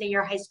within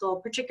your high school,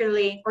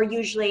 particularly or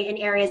usually in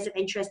areas of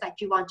interest that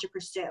you want to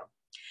pursue.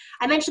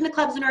 I mentioned the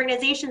clubs and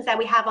organizations that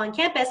we have on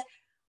campus.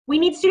 We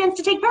need students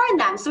to take part in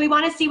them. So we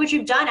want to see what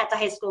you've done at the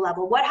high school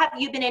level. What have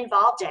you been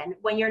involved in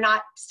when you're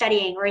not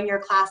studying or in your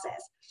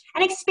classes?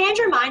 And expand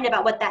your mind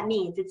about what that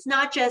means. It's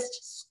not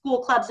just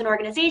school clubs and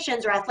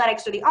organizations or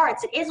athletics or the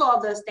arts. It is all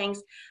of those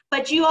things.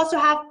 But do you also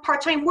have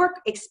part-time work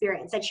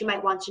experience that you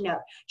might want to know?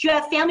 Do you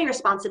have family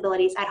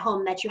responsibilities at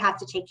home that you have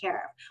to take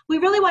care of? We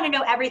really want to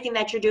know everything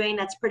that you're doing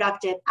that's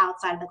productive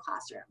outside of the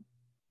classroom.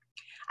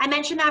 I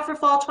mentioned that for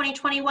fall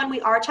 2021,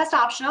 we are test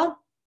optional.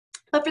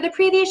 But for the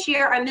previous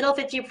year, our middle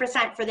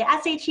 50% for the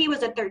SAT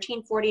was a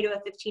 1340 to a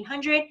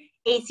 1500,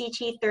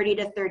 ACT 30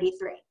 to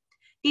 33.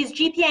 These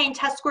GPA and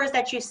test scores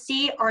that you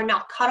see are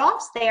not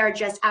cutoffs. They are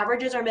just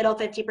averages or middle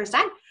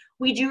 50%.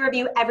 We do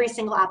review every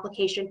single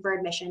application for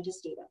admission to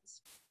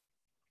Stevens.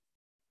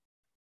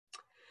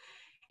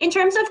 In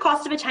terms of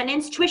cost of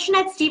attendance, tuition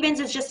at Stevens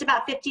is just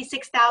about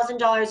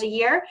 $56,000 a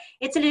year.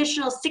 It's an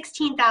additional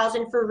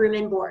 $16,000 for room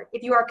and board.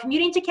 If you are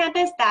commuting to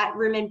campus, that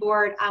room and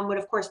board would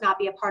of course not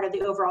be a part of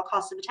the overall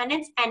cost of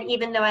attendance. And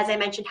even though, as I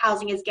mentioned,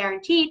 housing is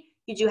guaranteed,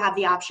 you do have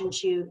the option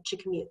to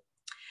commute.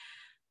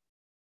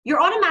 You're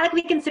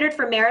automatically considered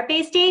for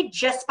merit-based aid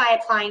just by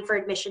applying for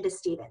admission to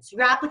Stevens.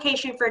 Your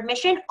application for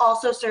admission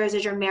also serves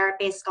as your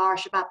merit-based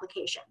scholarship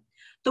application.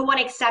 The one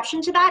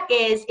exception to that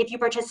is if you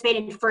participate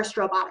in FIRST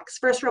Robotics.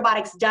 FIRST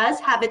Robotics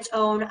does have its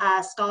own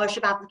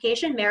scholarship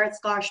application, merit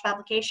scholarship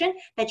application,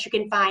 that you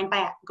can find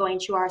by going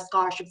to our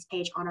scholarships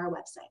page on our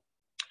website.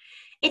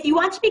 If you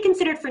want to be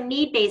considered for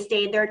need-based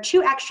aid, there are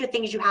 2 extra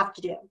things you have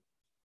to do.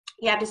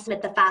 You have to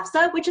submit the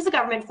FAFSA, which is a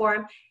government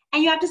form,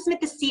 and you have to submit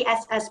the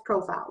CSS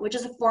profile, which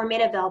is a form made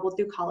available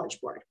through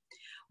College Board.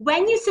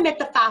 When you submit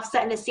the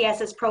FAFSA and the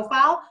CSS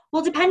profile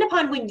will depend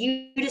upon when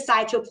you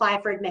decide to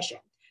apply for admission.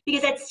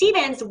 Because at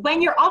Stevens,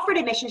 when you're offered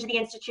admission to the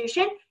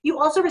institution, you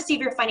also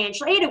receive your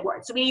financial aid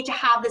award. So we need to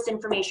have this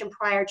information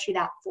prior to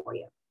that for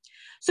you.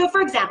 So for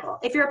example,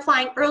 if you're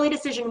applying early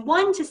decision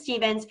 1 to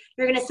Stevens,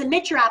 you're going to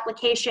submit your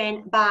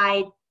application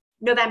by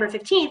November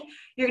 15th.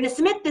 You're going to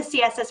submit the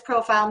CSS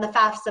profile and the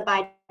FAFSA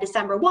by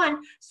December 1,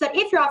 so that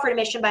if you're offered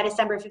admission by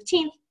December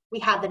 15th, we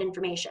have that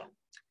information.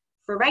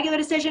 For regular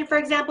decision, for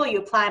example, you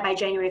apply by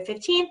January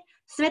 15th,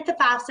 submit the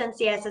FAFSA and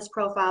CSS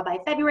profile by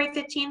February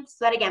 15th,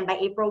 so that again, by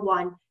April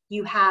 1,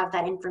 you have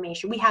that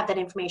information. We have that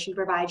information to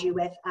provide you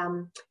with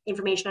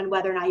information on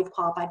whether or not you've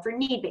qualified for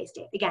need-based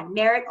aid. Again,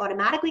 merit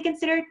automatically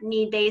considered,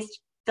 need-based,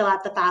 fill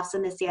out the FAFSA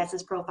and the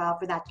CSS profile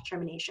for that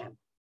determination.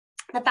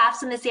 The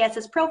FAFSA and the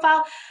CSS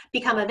profile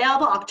become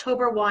available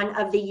October 1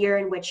 of the year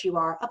in which you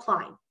are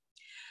applying.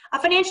 A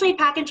financial aid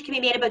package can be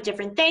made up of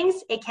different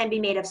things. It can be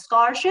made of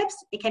scholarships.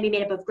 It can be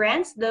made up of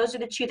grants. Those are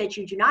the 2 that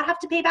you do not have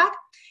to pay back.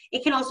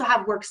 It can also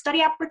have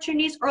work-study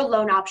opportunities or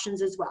loan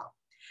options as well.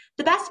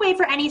 The best way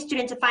for any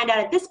student to find out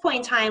at this point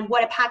in time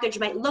what a package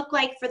might look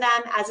like for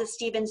them as a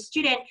Stevens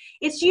student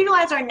is to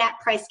utilize our net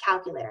price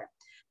calculator.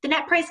 The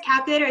net price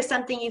calculator is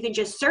something you can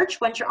just search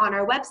once you're on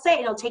our website,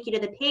 and it'll take you to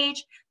the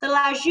page that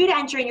allows you to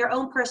enter in your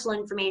own personal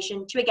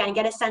information to, again,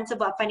 get a sense of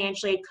what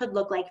financial aid could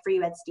look like for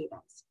you at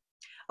Stevens.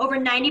 over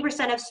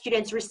 90% of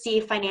students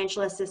receive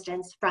financial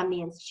assistance from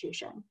the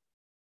institution.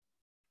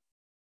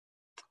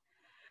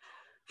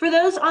 For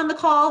those on the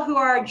call who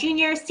are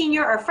junior,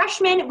 senior, or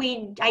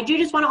freshmen, I do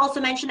just want to also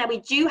mention that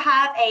we do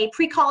have a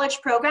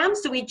pre-college program.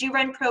 So we do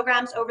run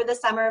programs over the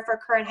summer for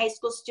current high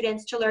school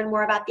students to learn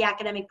more about the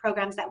academic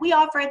programs that we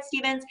offer at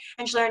Stevens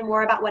and to learn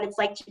more about what it's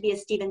like to be a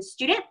Stevens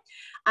student.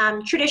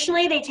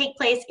 Traditionally, they take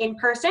place in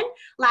person.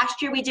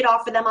 Last year, we did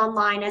offer them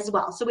online as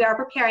well. So we are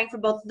preparing for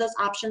both of those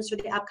options for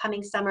the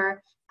upcoming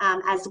summer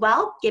as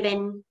well,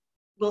 given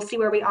we'll see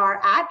where we are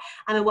at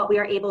and what we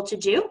are able to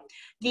do.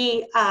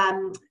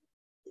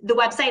 The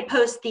website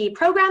posts the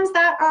programs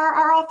that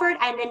are offered,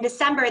 and in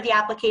December, the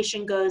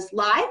application goes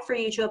live for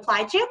you to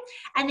apply to,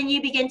 and then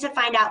you begin to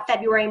find out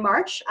February,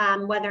 March,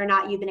 whether or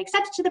not you've been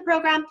accepted to the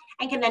program,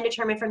 and can then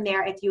determine from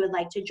there if you would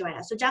like to join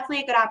us. So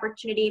definitely a good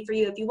opportunity for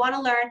you if you want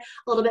to learn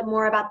a little bit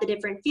more about the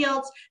different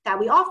fields that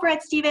we offer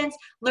at Stevens,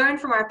 learn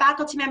from our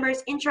faculty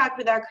members, interact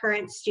with our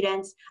current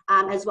students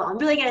as well, and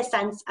really get a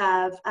sense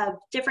of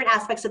different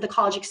aspects of the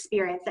college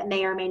experience that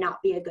may or may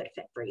not be a good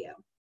fit for you.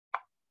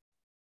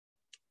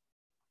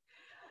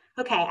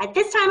 Okay, at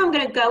this time, I'm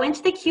going to go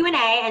into the Q&A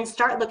and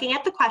start looking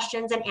at the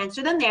questions and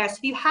answer them there. So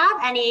if you have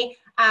any,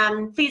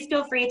 please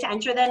feel free to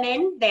enter them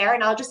in there,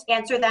 and I'll just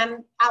answer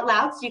them out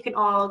loud so you can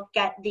all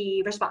get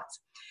the response.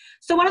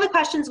 So one of the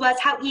questions was,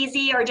 how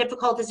easy or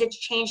difficult is it to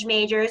change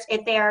majors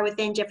if they are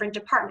within different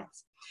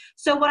departments?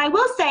 So what I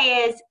will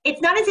say is,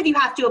 it's not as if you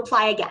have to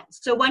apply again.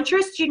 So once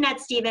you're a student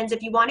at Stevens,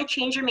 if you want to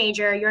change your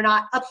major, you're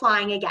not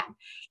applying again.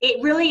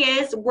 It really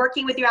is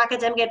working with your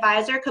academic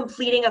advisor,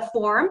 completing a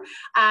form,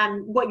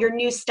 what your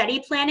new study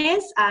plan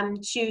is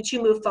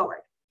to move forward.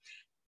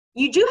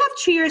 You do have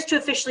 2 years to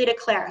officially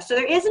declare. So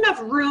there is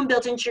enough room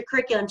built into your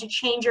curriculum to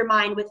change your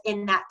mind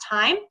within that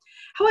time.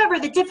 However,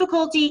 the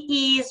difficulty,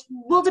 ease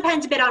will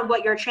depend a bit on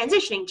what you're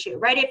transitioning to,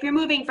 right? If you're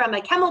moving from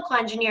a chemical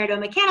engineer to a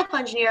mechanical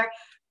engineer,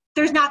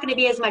 there's not going to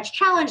be as much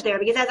challenge there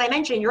because, as I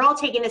mentioned, you're all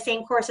taking the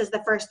same courses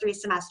the first 3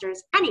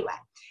 semesters anyway.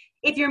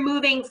 If you're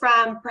moving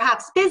from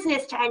perhaps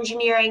business to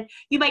engineering,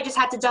 you might just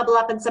have to double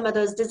up in some of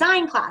those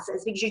design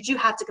classes because you do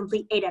have to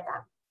complete 8 of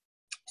them.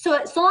 So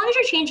long as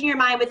you're changing your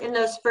mind within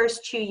those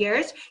first 2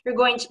 years, you're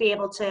going to be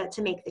able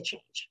to make the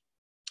change.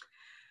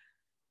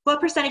 What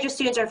percentage of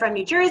students are from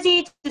New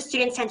Jersey? Do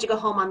students tend to go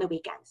home on the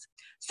weekends?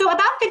 So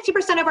about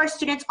 50% of our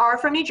students are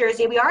from New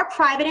Jersey. We are a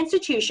private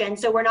institution,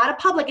 so we're not a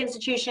public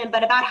institution,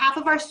 but about half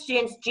of our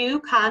students do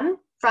come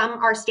from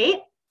our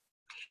state.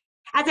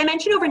 As I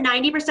mentioned, over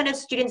 90% of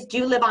students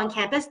do live on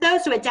campus though,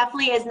 so it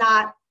definitely is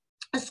not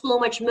a school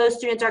in which most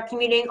students are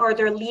commuting or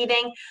they're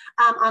leaving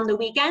on the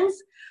weekends.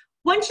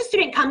 Once a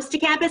student comes to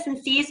campus and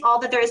sees all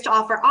that there is to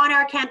offer on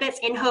our campus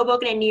in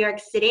Hoboken and New York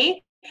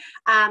City,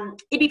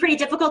 it'd be pretty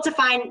difficult to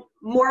find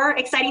more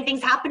exciting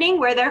things happening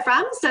where they're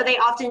from. So they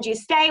often do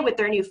stay with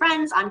their new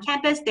friends on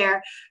campus.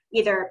 They're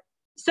either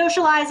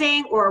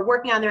socializing or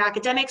working on their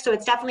academics. So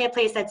it's definitely a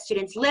place that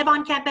students live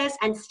on campus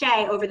and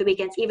stay over the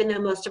weekends, even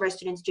though most of our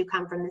students do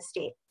come from the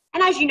state.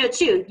 And as you know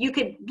too, you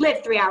could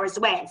live 3 hours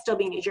away and still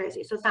be in New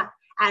Jersey. So it's not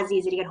as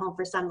easy to get home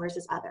for some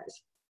versus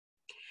others.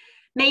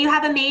 May you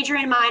have a major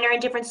and minor in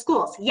different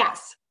schools?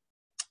 Yes.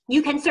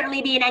 You can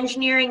certainly be an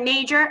engineering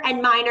major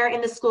and minor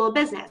in the School of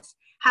Business.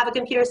 Have a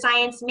computer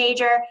science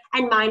major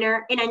and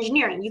minor in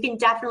engineering. You can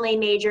definitely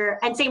major,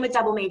 and same with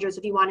double majors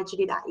if you wanted to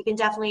do that. You can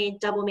definitely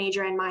double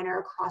major and minor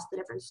across the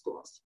different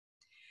schools.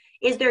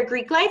 Is there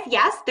Greek life?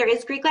 Yes, there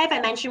is Greek life. I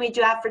mentioned we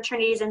do have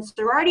fraternities and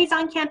sororities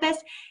on campus.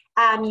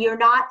 You're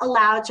not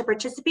allowed to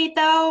participate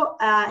though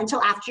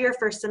until after your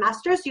first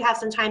semester, so you have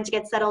some time to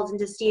get settled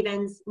into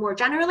Stevens more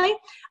generally.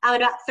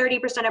 About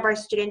 30% of our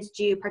students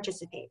do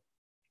participate.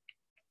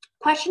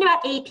 Question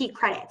about AP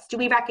credits. Do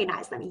we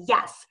recognize them?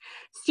 Yes.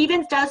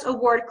 Stevens does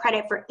award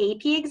credit for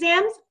AP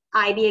exams,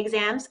 IB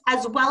exams,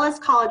 as well as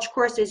college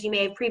courses you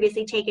may have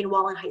previously taken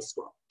while in high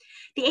school.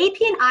 The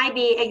AP and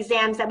IB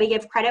exams that we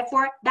give credit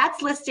for,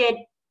 that's listed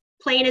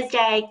plain as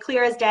day,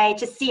 clear as day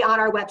to see on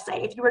our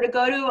website. If you were to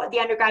go to the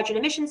undergraduate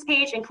admissions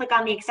page and click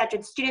on the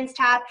accepted students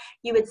tab,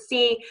 you would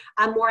see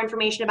more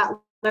information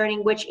about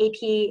learning which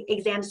AP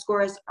exam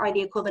scores are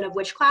the equivalent of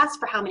which class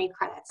for how many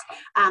credits.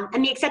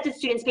 And the accepted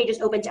students page is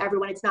open to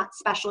everyone. It's not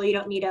special. You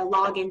don't need to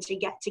log in to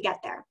get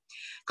there.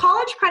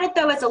 College credit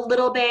though is a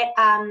little bit,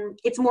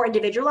 it's more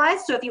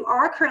individualized. So if you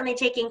are currently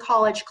taking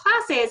college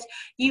classes,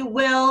 you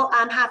will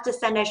have to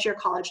send us your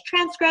college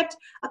transcript,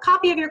 a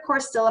copy of your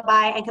course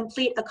syllabi, and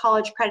complete a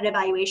college credit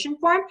evaluation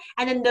form.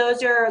 And then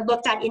those are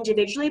looked at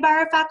individually by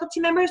our faculty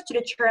members to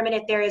determine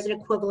if there is an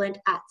equivalent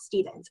at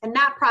Stevens. And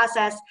that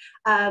process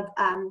of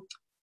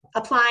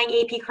applying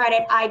AP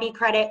credit, IB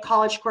credit,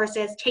 college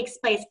courses takes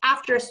place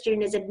after a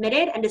student is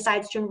admitted and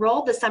decides to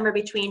enroll the summer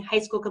between high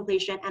school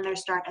completion and their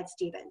start at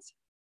Stevens.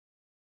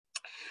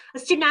 A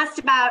student asked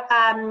about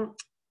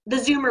The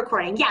Zoom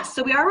recording, yes.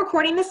 So we are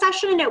recording the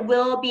session and it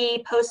will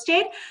be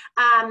posted.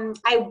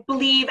 I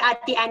believe at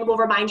the end we'll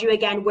remind you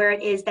again where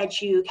it is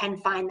that you can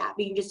find that.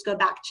 But you can just go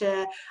back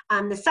to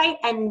the site,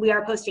 and we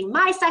are posting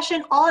my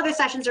session. All other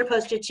sessions are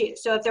posted too.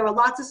 So if there were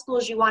lots of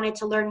schools you wanted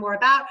to learn more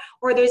about,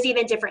 or there's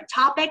even different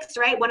topics,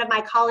 right? One of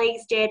my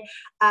colleagues did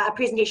a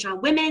presentation on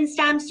women in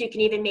STEM, so you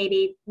can even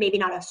maybe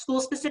not a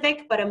school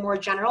specific, but a more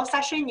general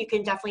session. You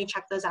can definitely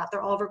check those out.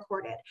 They're all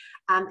recorded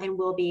and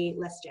will be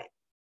listed.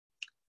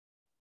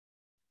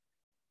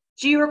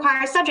 Do you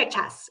require subject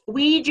tests?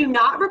 We do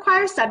not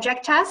require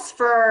subject tests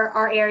for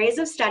our areas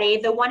of study.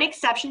 The one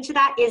exception to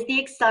that is the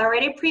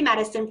accelerated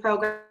pre-medicine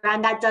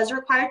program that does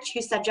require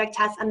 2 subject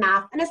tests, a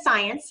math and a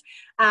science.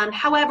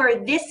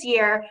 However, this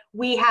year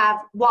we have,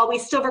 while we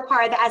still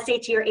require the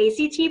SAT or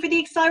ACT for the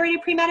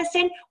accelerated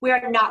pre-medicine, we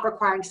are not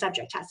requiring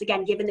subject tests,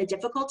 again, given the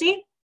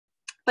difficulty.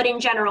 But in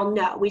general,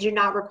 no, we do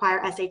not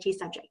require SAT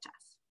subject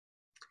tests.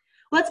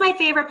 What's my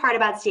favorite part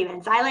about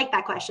Stevens? I like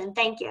that question,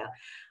 thank you.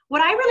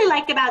 What I really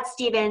like about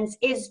Stevens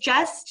is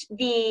just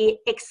the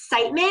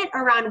excitement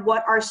around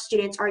what our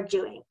students are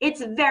doing.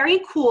 It's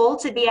very cool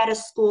to be at a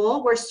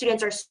school where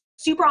students are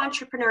super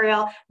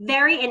entrepreneurial,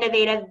 very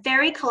innovative,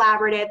 very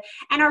collaborative,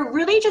 and are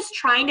really just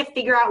trying to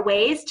figure out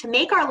ways to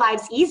make our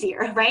lives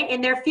easier, right,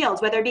 in their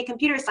fields, whether it be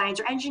computer science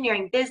or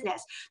engineering,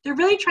 business. They're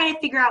really trying to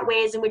figure out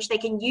ways in which they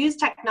can use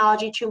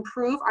technology to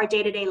improve our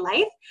day-to-day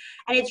life.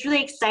 And it's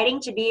really exciting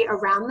to be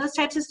around those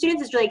types of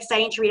students. It's really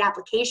exciting to read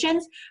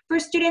applications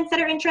for students that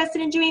are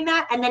interested in doing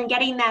that, and then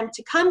getting them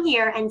to come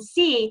here and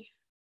see,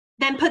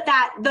 then put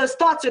those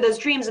thoughts or those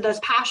dreams or those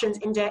passions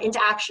into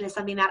action is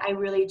something that I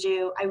really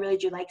do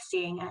like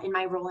seeing in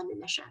my role in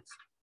admissions.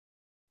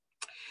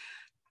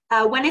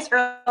 When is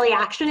early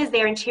action is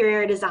their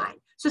interior design.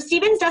 So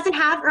Stevens doesn't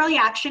have early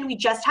action, we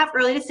just have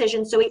early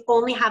decision, so we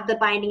only have the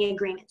binding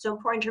agreement. So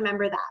important to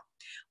remember that.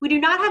 We do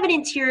not have an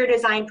interior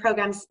design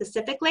program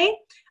specifically.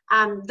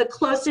 The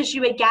closest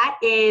you would get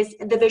is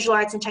the Visual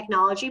Arts and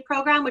Technology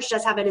program, which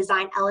does have a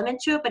design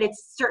element to it, but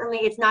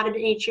it's not an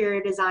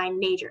interior design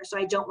major. So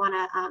I don't want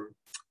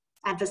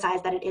to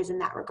emphasize that it is in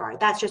that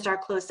regard. That's just our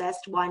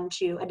closest one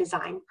to a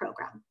design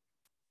program.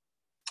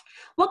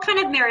 What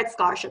kind of merit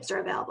scholarships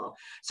are available?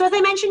 So as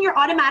I mentioned, you're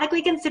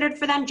automatically considered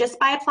for them just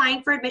by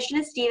applying for admission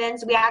at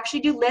Stevens. We actually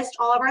do list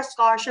all of our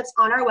scholarships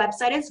on our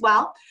website as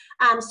well.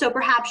 So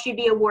perhaps you'd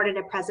be awarded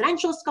a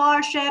presidential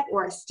scholarship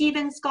or a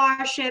Stevens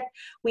scholarship.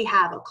 We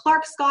have a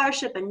Clark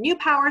scholarship, a New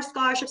Power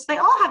scholarship. So they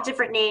all have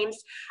different names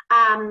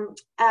and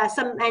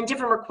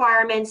different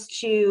requirements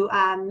to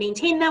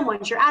maintain them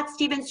once you're at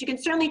Stevens. You can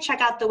certainly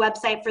check out the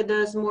website for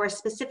those more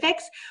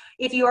specifics.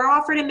 If you are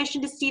offered admission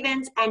to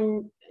Stevens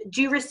and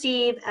do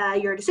receive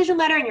your decision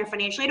letter and your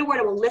financial aid award,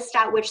 it will list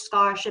out which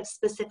scholarships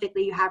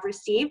specifically you have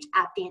received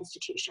at the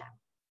institution.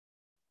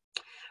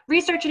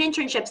 Research and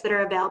internships that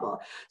are available.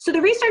 So the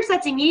research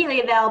that's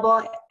immediately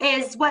available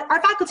is what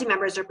our faculty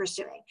members are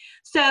pursuing.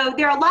 So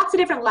there are lots of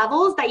different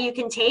levels that you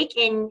can take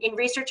in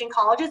research in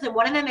colleges, and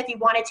one of them, if you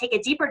want to take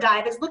a deeper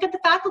dive, is look at the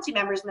faculty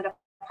members in the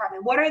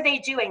department. What are they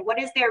doing?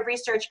 What is their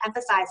research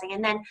emphasizing?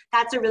 And then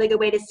that's a really good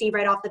way to see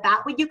right off the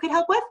bat what you could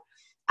help with.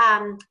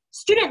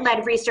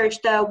 Student-led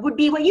research, though, would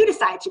be what you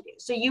decide to do.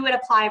 So you would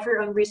apply for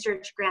your own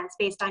research grants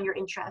based on your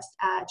interest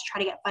to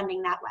try to get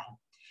funding that way.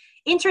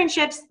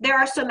 Internships, there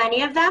are so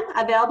many of them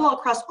available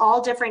across all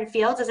different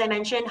fields. As I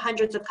mentioned,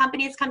 hundreds of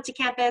companies come to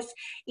campus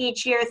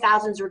each year,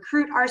 thousands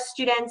recruit our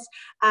students,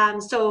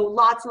 so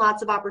lots and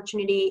lots of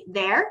opportunity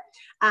there.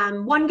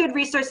 One good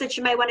resource that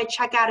you might want to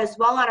check out as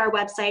well on our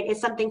website is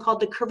something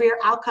called the Career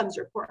Outcomes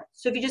Report.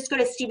 So if you just go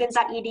to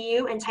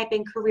stevens.edu and type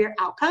in Career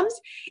Outcomes,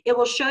 it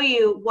will show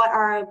you what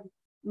our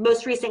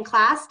most recent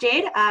class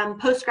did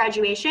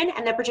post-graduation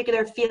and the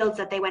particular fields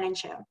that they went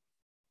into.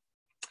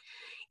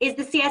 Is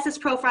the CSS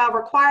profile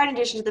required in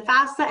addition to the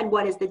FAFSA, and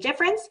what is the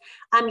difference?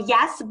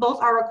 Yes,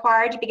 both are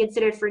required to be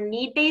considered for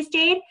need-based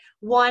aid.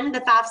 One, the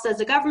FAFSA is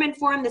a government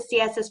form. The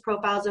CSS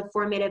profile is a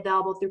form made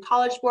available through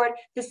College Board.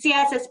 The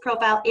CSS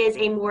profile is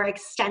a more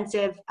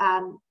extensive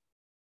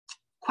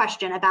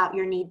question about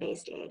your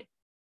need-based aid.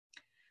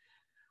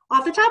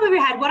 Off the top of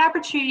your head, what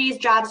opportunities,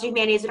 jobs,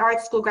 humanities, and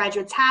arts school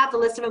graduates have? The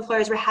list of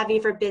employers were heavy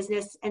for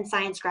business and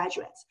science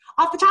graduates.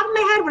 Off the top of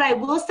my head, what I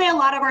will say a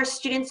lot of our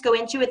students go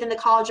into within the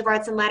College of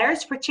Arts and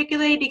Letters,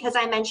 particularly because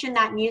I mentioned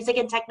that music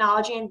and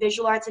technology and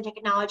visual arts and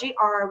technology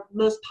are our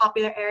most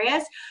popular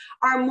areas,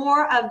 are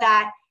more of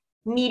that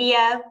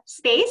media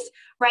space,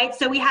 right?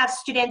 So we have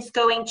students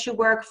going to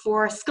work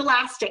for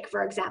Scholastic,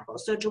 for example,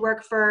 so to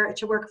work for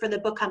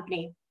the book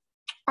company.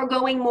 Or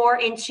going more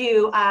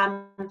into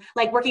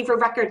like working for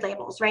record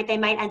labels, right? They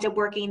might end up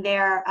working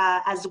there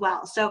as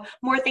well. So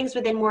more things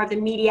within more of the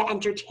media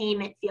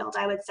entertainment field,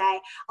 I would say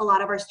a lot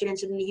of our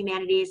students within the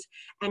humanities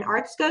and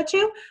arts go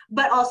to.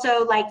 But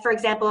also, like, for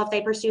example, if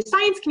they pursue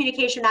science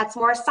communication, that's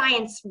more a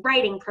science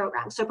writing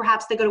program. So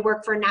perhaps they go to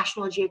work for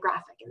National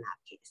Geographic in that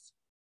case.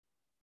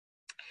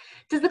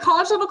 Does the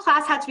college level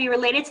class have to be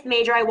related to the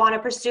major I want to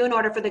pursue in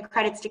order for the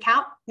credits to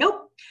count?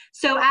 Nope.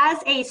 So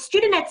as a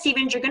student at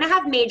Stevens, you're going to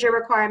have major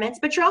requirements,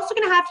 but you're also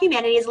going to have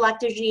humanities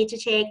electives you need to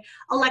take,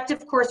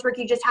 elective coursework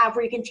you just have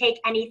where you can take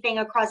anything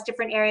across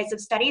different areas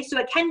of study. So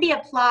it can be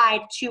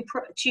applied to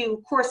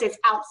courses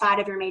outside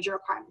of your major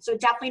requirements. So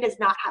it definitely does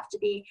not have to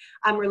be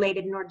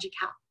related in order to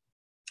count.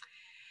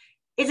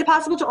 Is it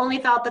possible to only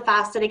fill out the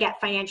FAFSA to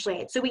get financial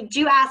aid? So we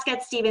do ask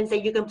at Stevens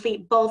that you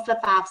complete both the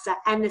FAFSA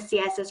and the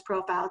CSS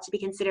profile to be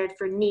considered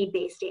for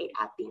need-based aid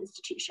at the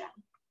institution.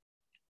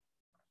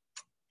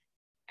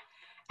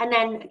 And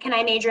then, can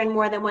I major in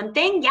more than one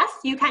thing? Yes,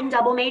 you can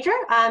double major.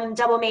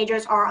 Double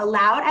majors are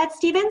allowed at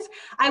Stevens.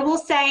 I will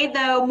say,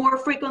 though, more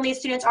frequently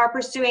students are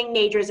pursuing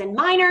majors and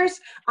minors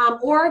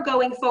or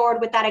going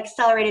forward with that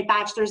accelerated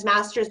bachelor's,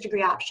 master's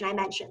degree option I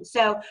mentioned.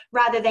 So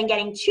rather than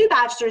getting 2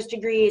 bachelor's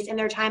degrees in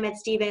their time at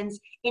Stevens,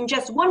 in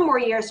just 1 more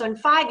year, so in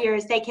 5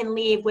 years, they can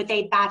leave with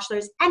a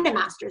bachelor's and a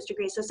master's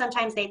degree. So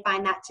sometimes they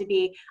find that to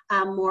be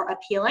more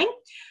appealing.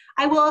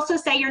 I will also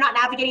say you're not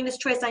navigating this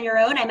choice on your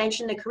own. I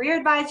mentioned the career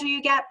advisor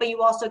you get, but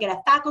you also get a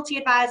faculty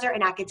advisor,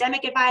 an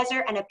academic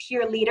advisor, and a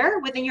peer leader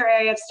within your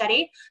area of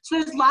study. So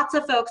there's lots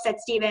of folks at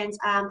Stevens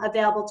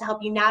available to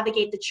help you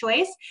navigate the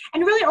choice,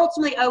 and really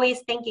ultimately always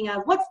thinking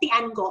of what's the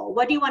end goal?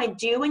 What do you want to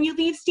do when you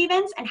leave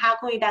Stevens, and how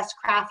can we best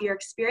craft your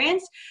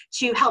experience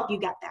to help you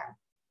get there?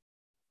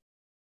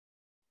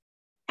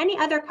 Any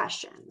other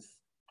questions?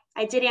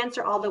 I did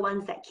answer all the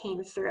ones that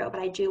came through, but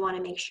I do want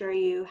to make sure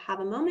you have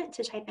a moment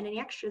to type in any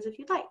extras if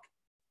you'd like.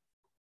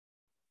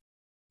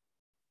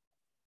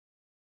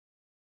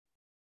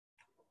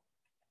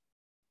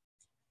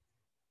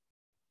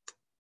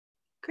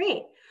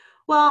 Great.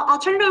 Well, I'll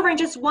turn it over in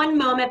just one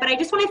moment, but I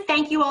just want to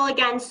thank you all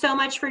again so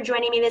much for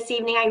joining me this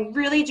evening. I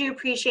really do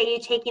appreciate you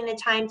taking the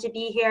time to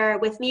be here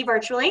with me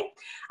virtually.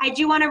 I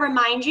do want to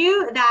remind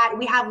you that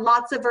we have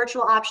lots of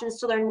virtual options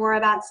to learn more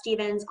about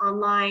Stevens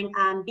online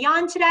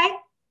beyond today.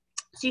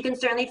 So you can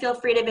certainly feel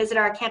free to visit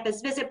our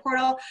campus visit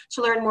portal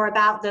to learn more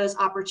about those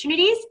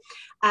opportunities.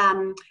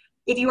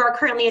 If you are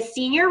currently a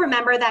senior,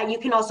 remember that you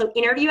can also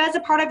interview as a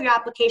part of your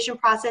application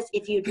process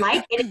if you'd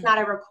like. It is not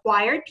a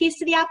required piece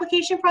to the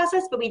application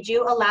process, but we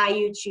do allow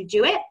you to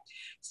do it.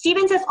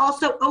 Stevens has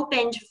also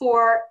opened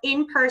for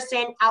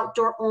in-person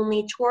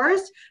outdoor-only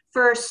tours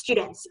for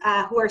students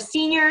who are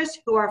seniors,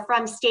 who are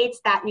from states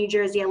that New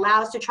Jersey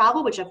allows to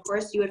travel, which of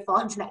course you would fall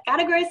into that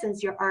category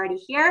since you're already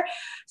here.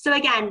 So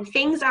again,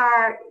 things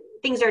are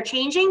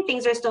changing,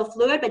 things are still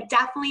fluid, but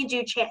definitely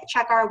do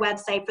check our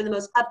website for the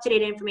most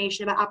up-to-date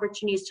information about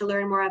opportunities to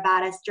learn more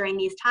about us during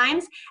these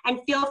times.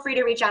 And feel free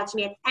to reach out to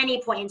me at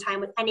any point in time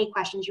with any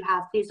questions you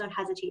have. Please don't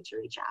hesitate to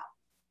reach out.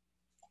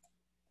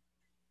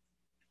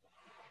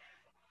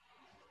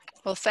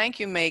 Well, thank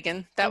you,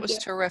 Megan. That was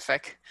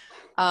terrific.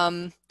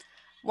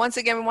 Once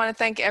again, we want to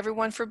thank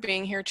everyone for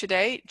being here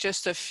today.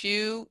 Just a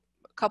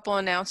couple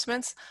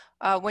announcements.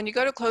 When you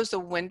go to close the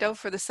window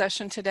for the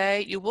session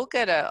today, you will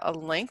get a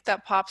link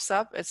that pops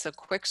up. It's a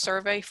quick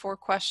survey, 4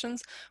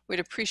 questions. We'd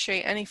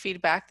appreciate any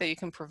feedback that you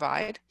can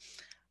provide.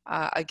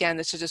 Again,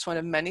 this is just one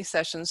of many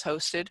sessions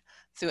hosted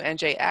through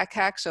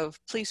NJACAC, so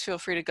please feel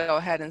free to go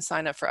ahead and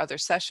sign up for other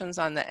sessions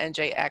on the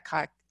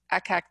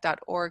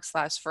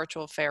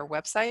NJACAC.org/virtual fair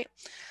website.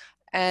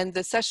 And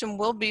the session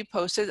will be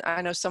posted.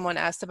 I know someone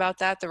asked about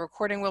that. The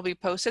recording will be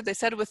posted. They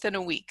said within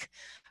a week.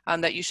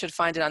 That you should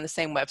find it on the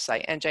same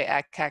website,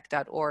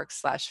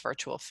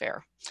 njacac.org/virtual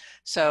fair.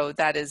 So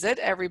that is it,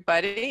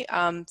 everybody.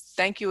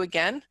 Thank you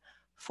again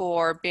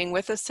for being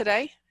with us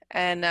today,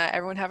 and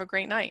everyone have a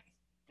great night.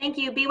 Thank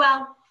you. Be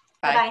well.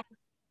 Bye. Bye-bye.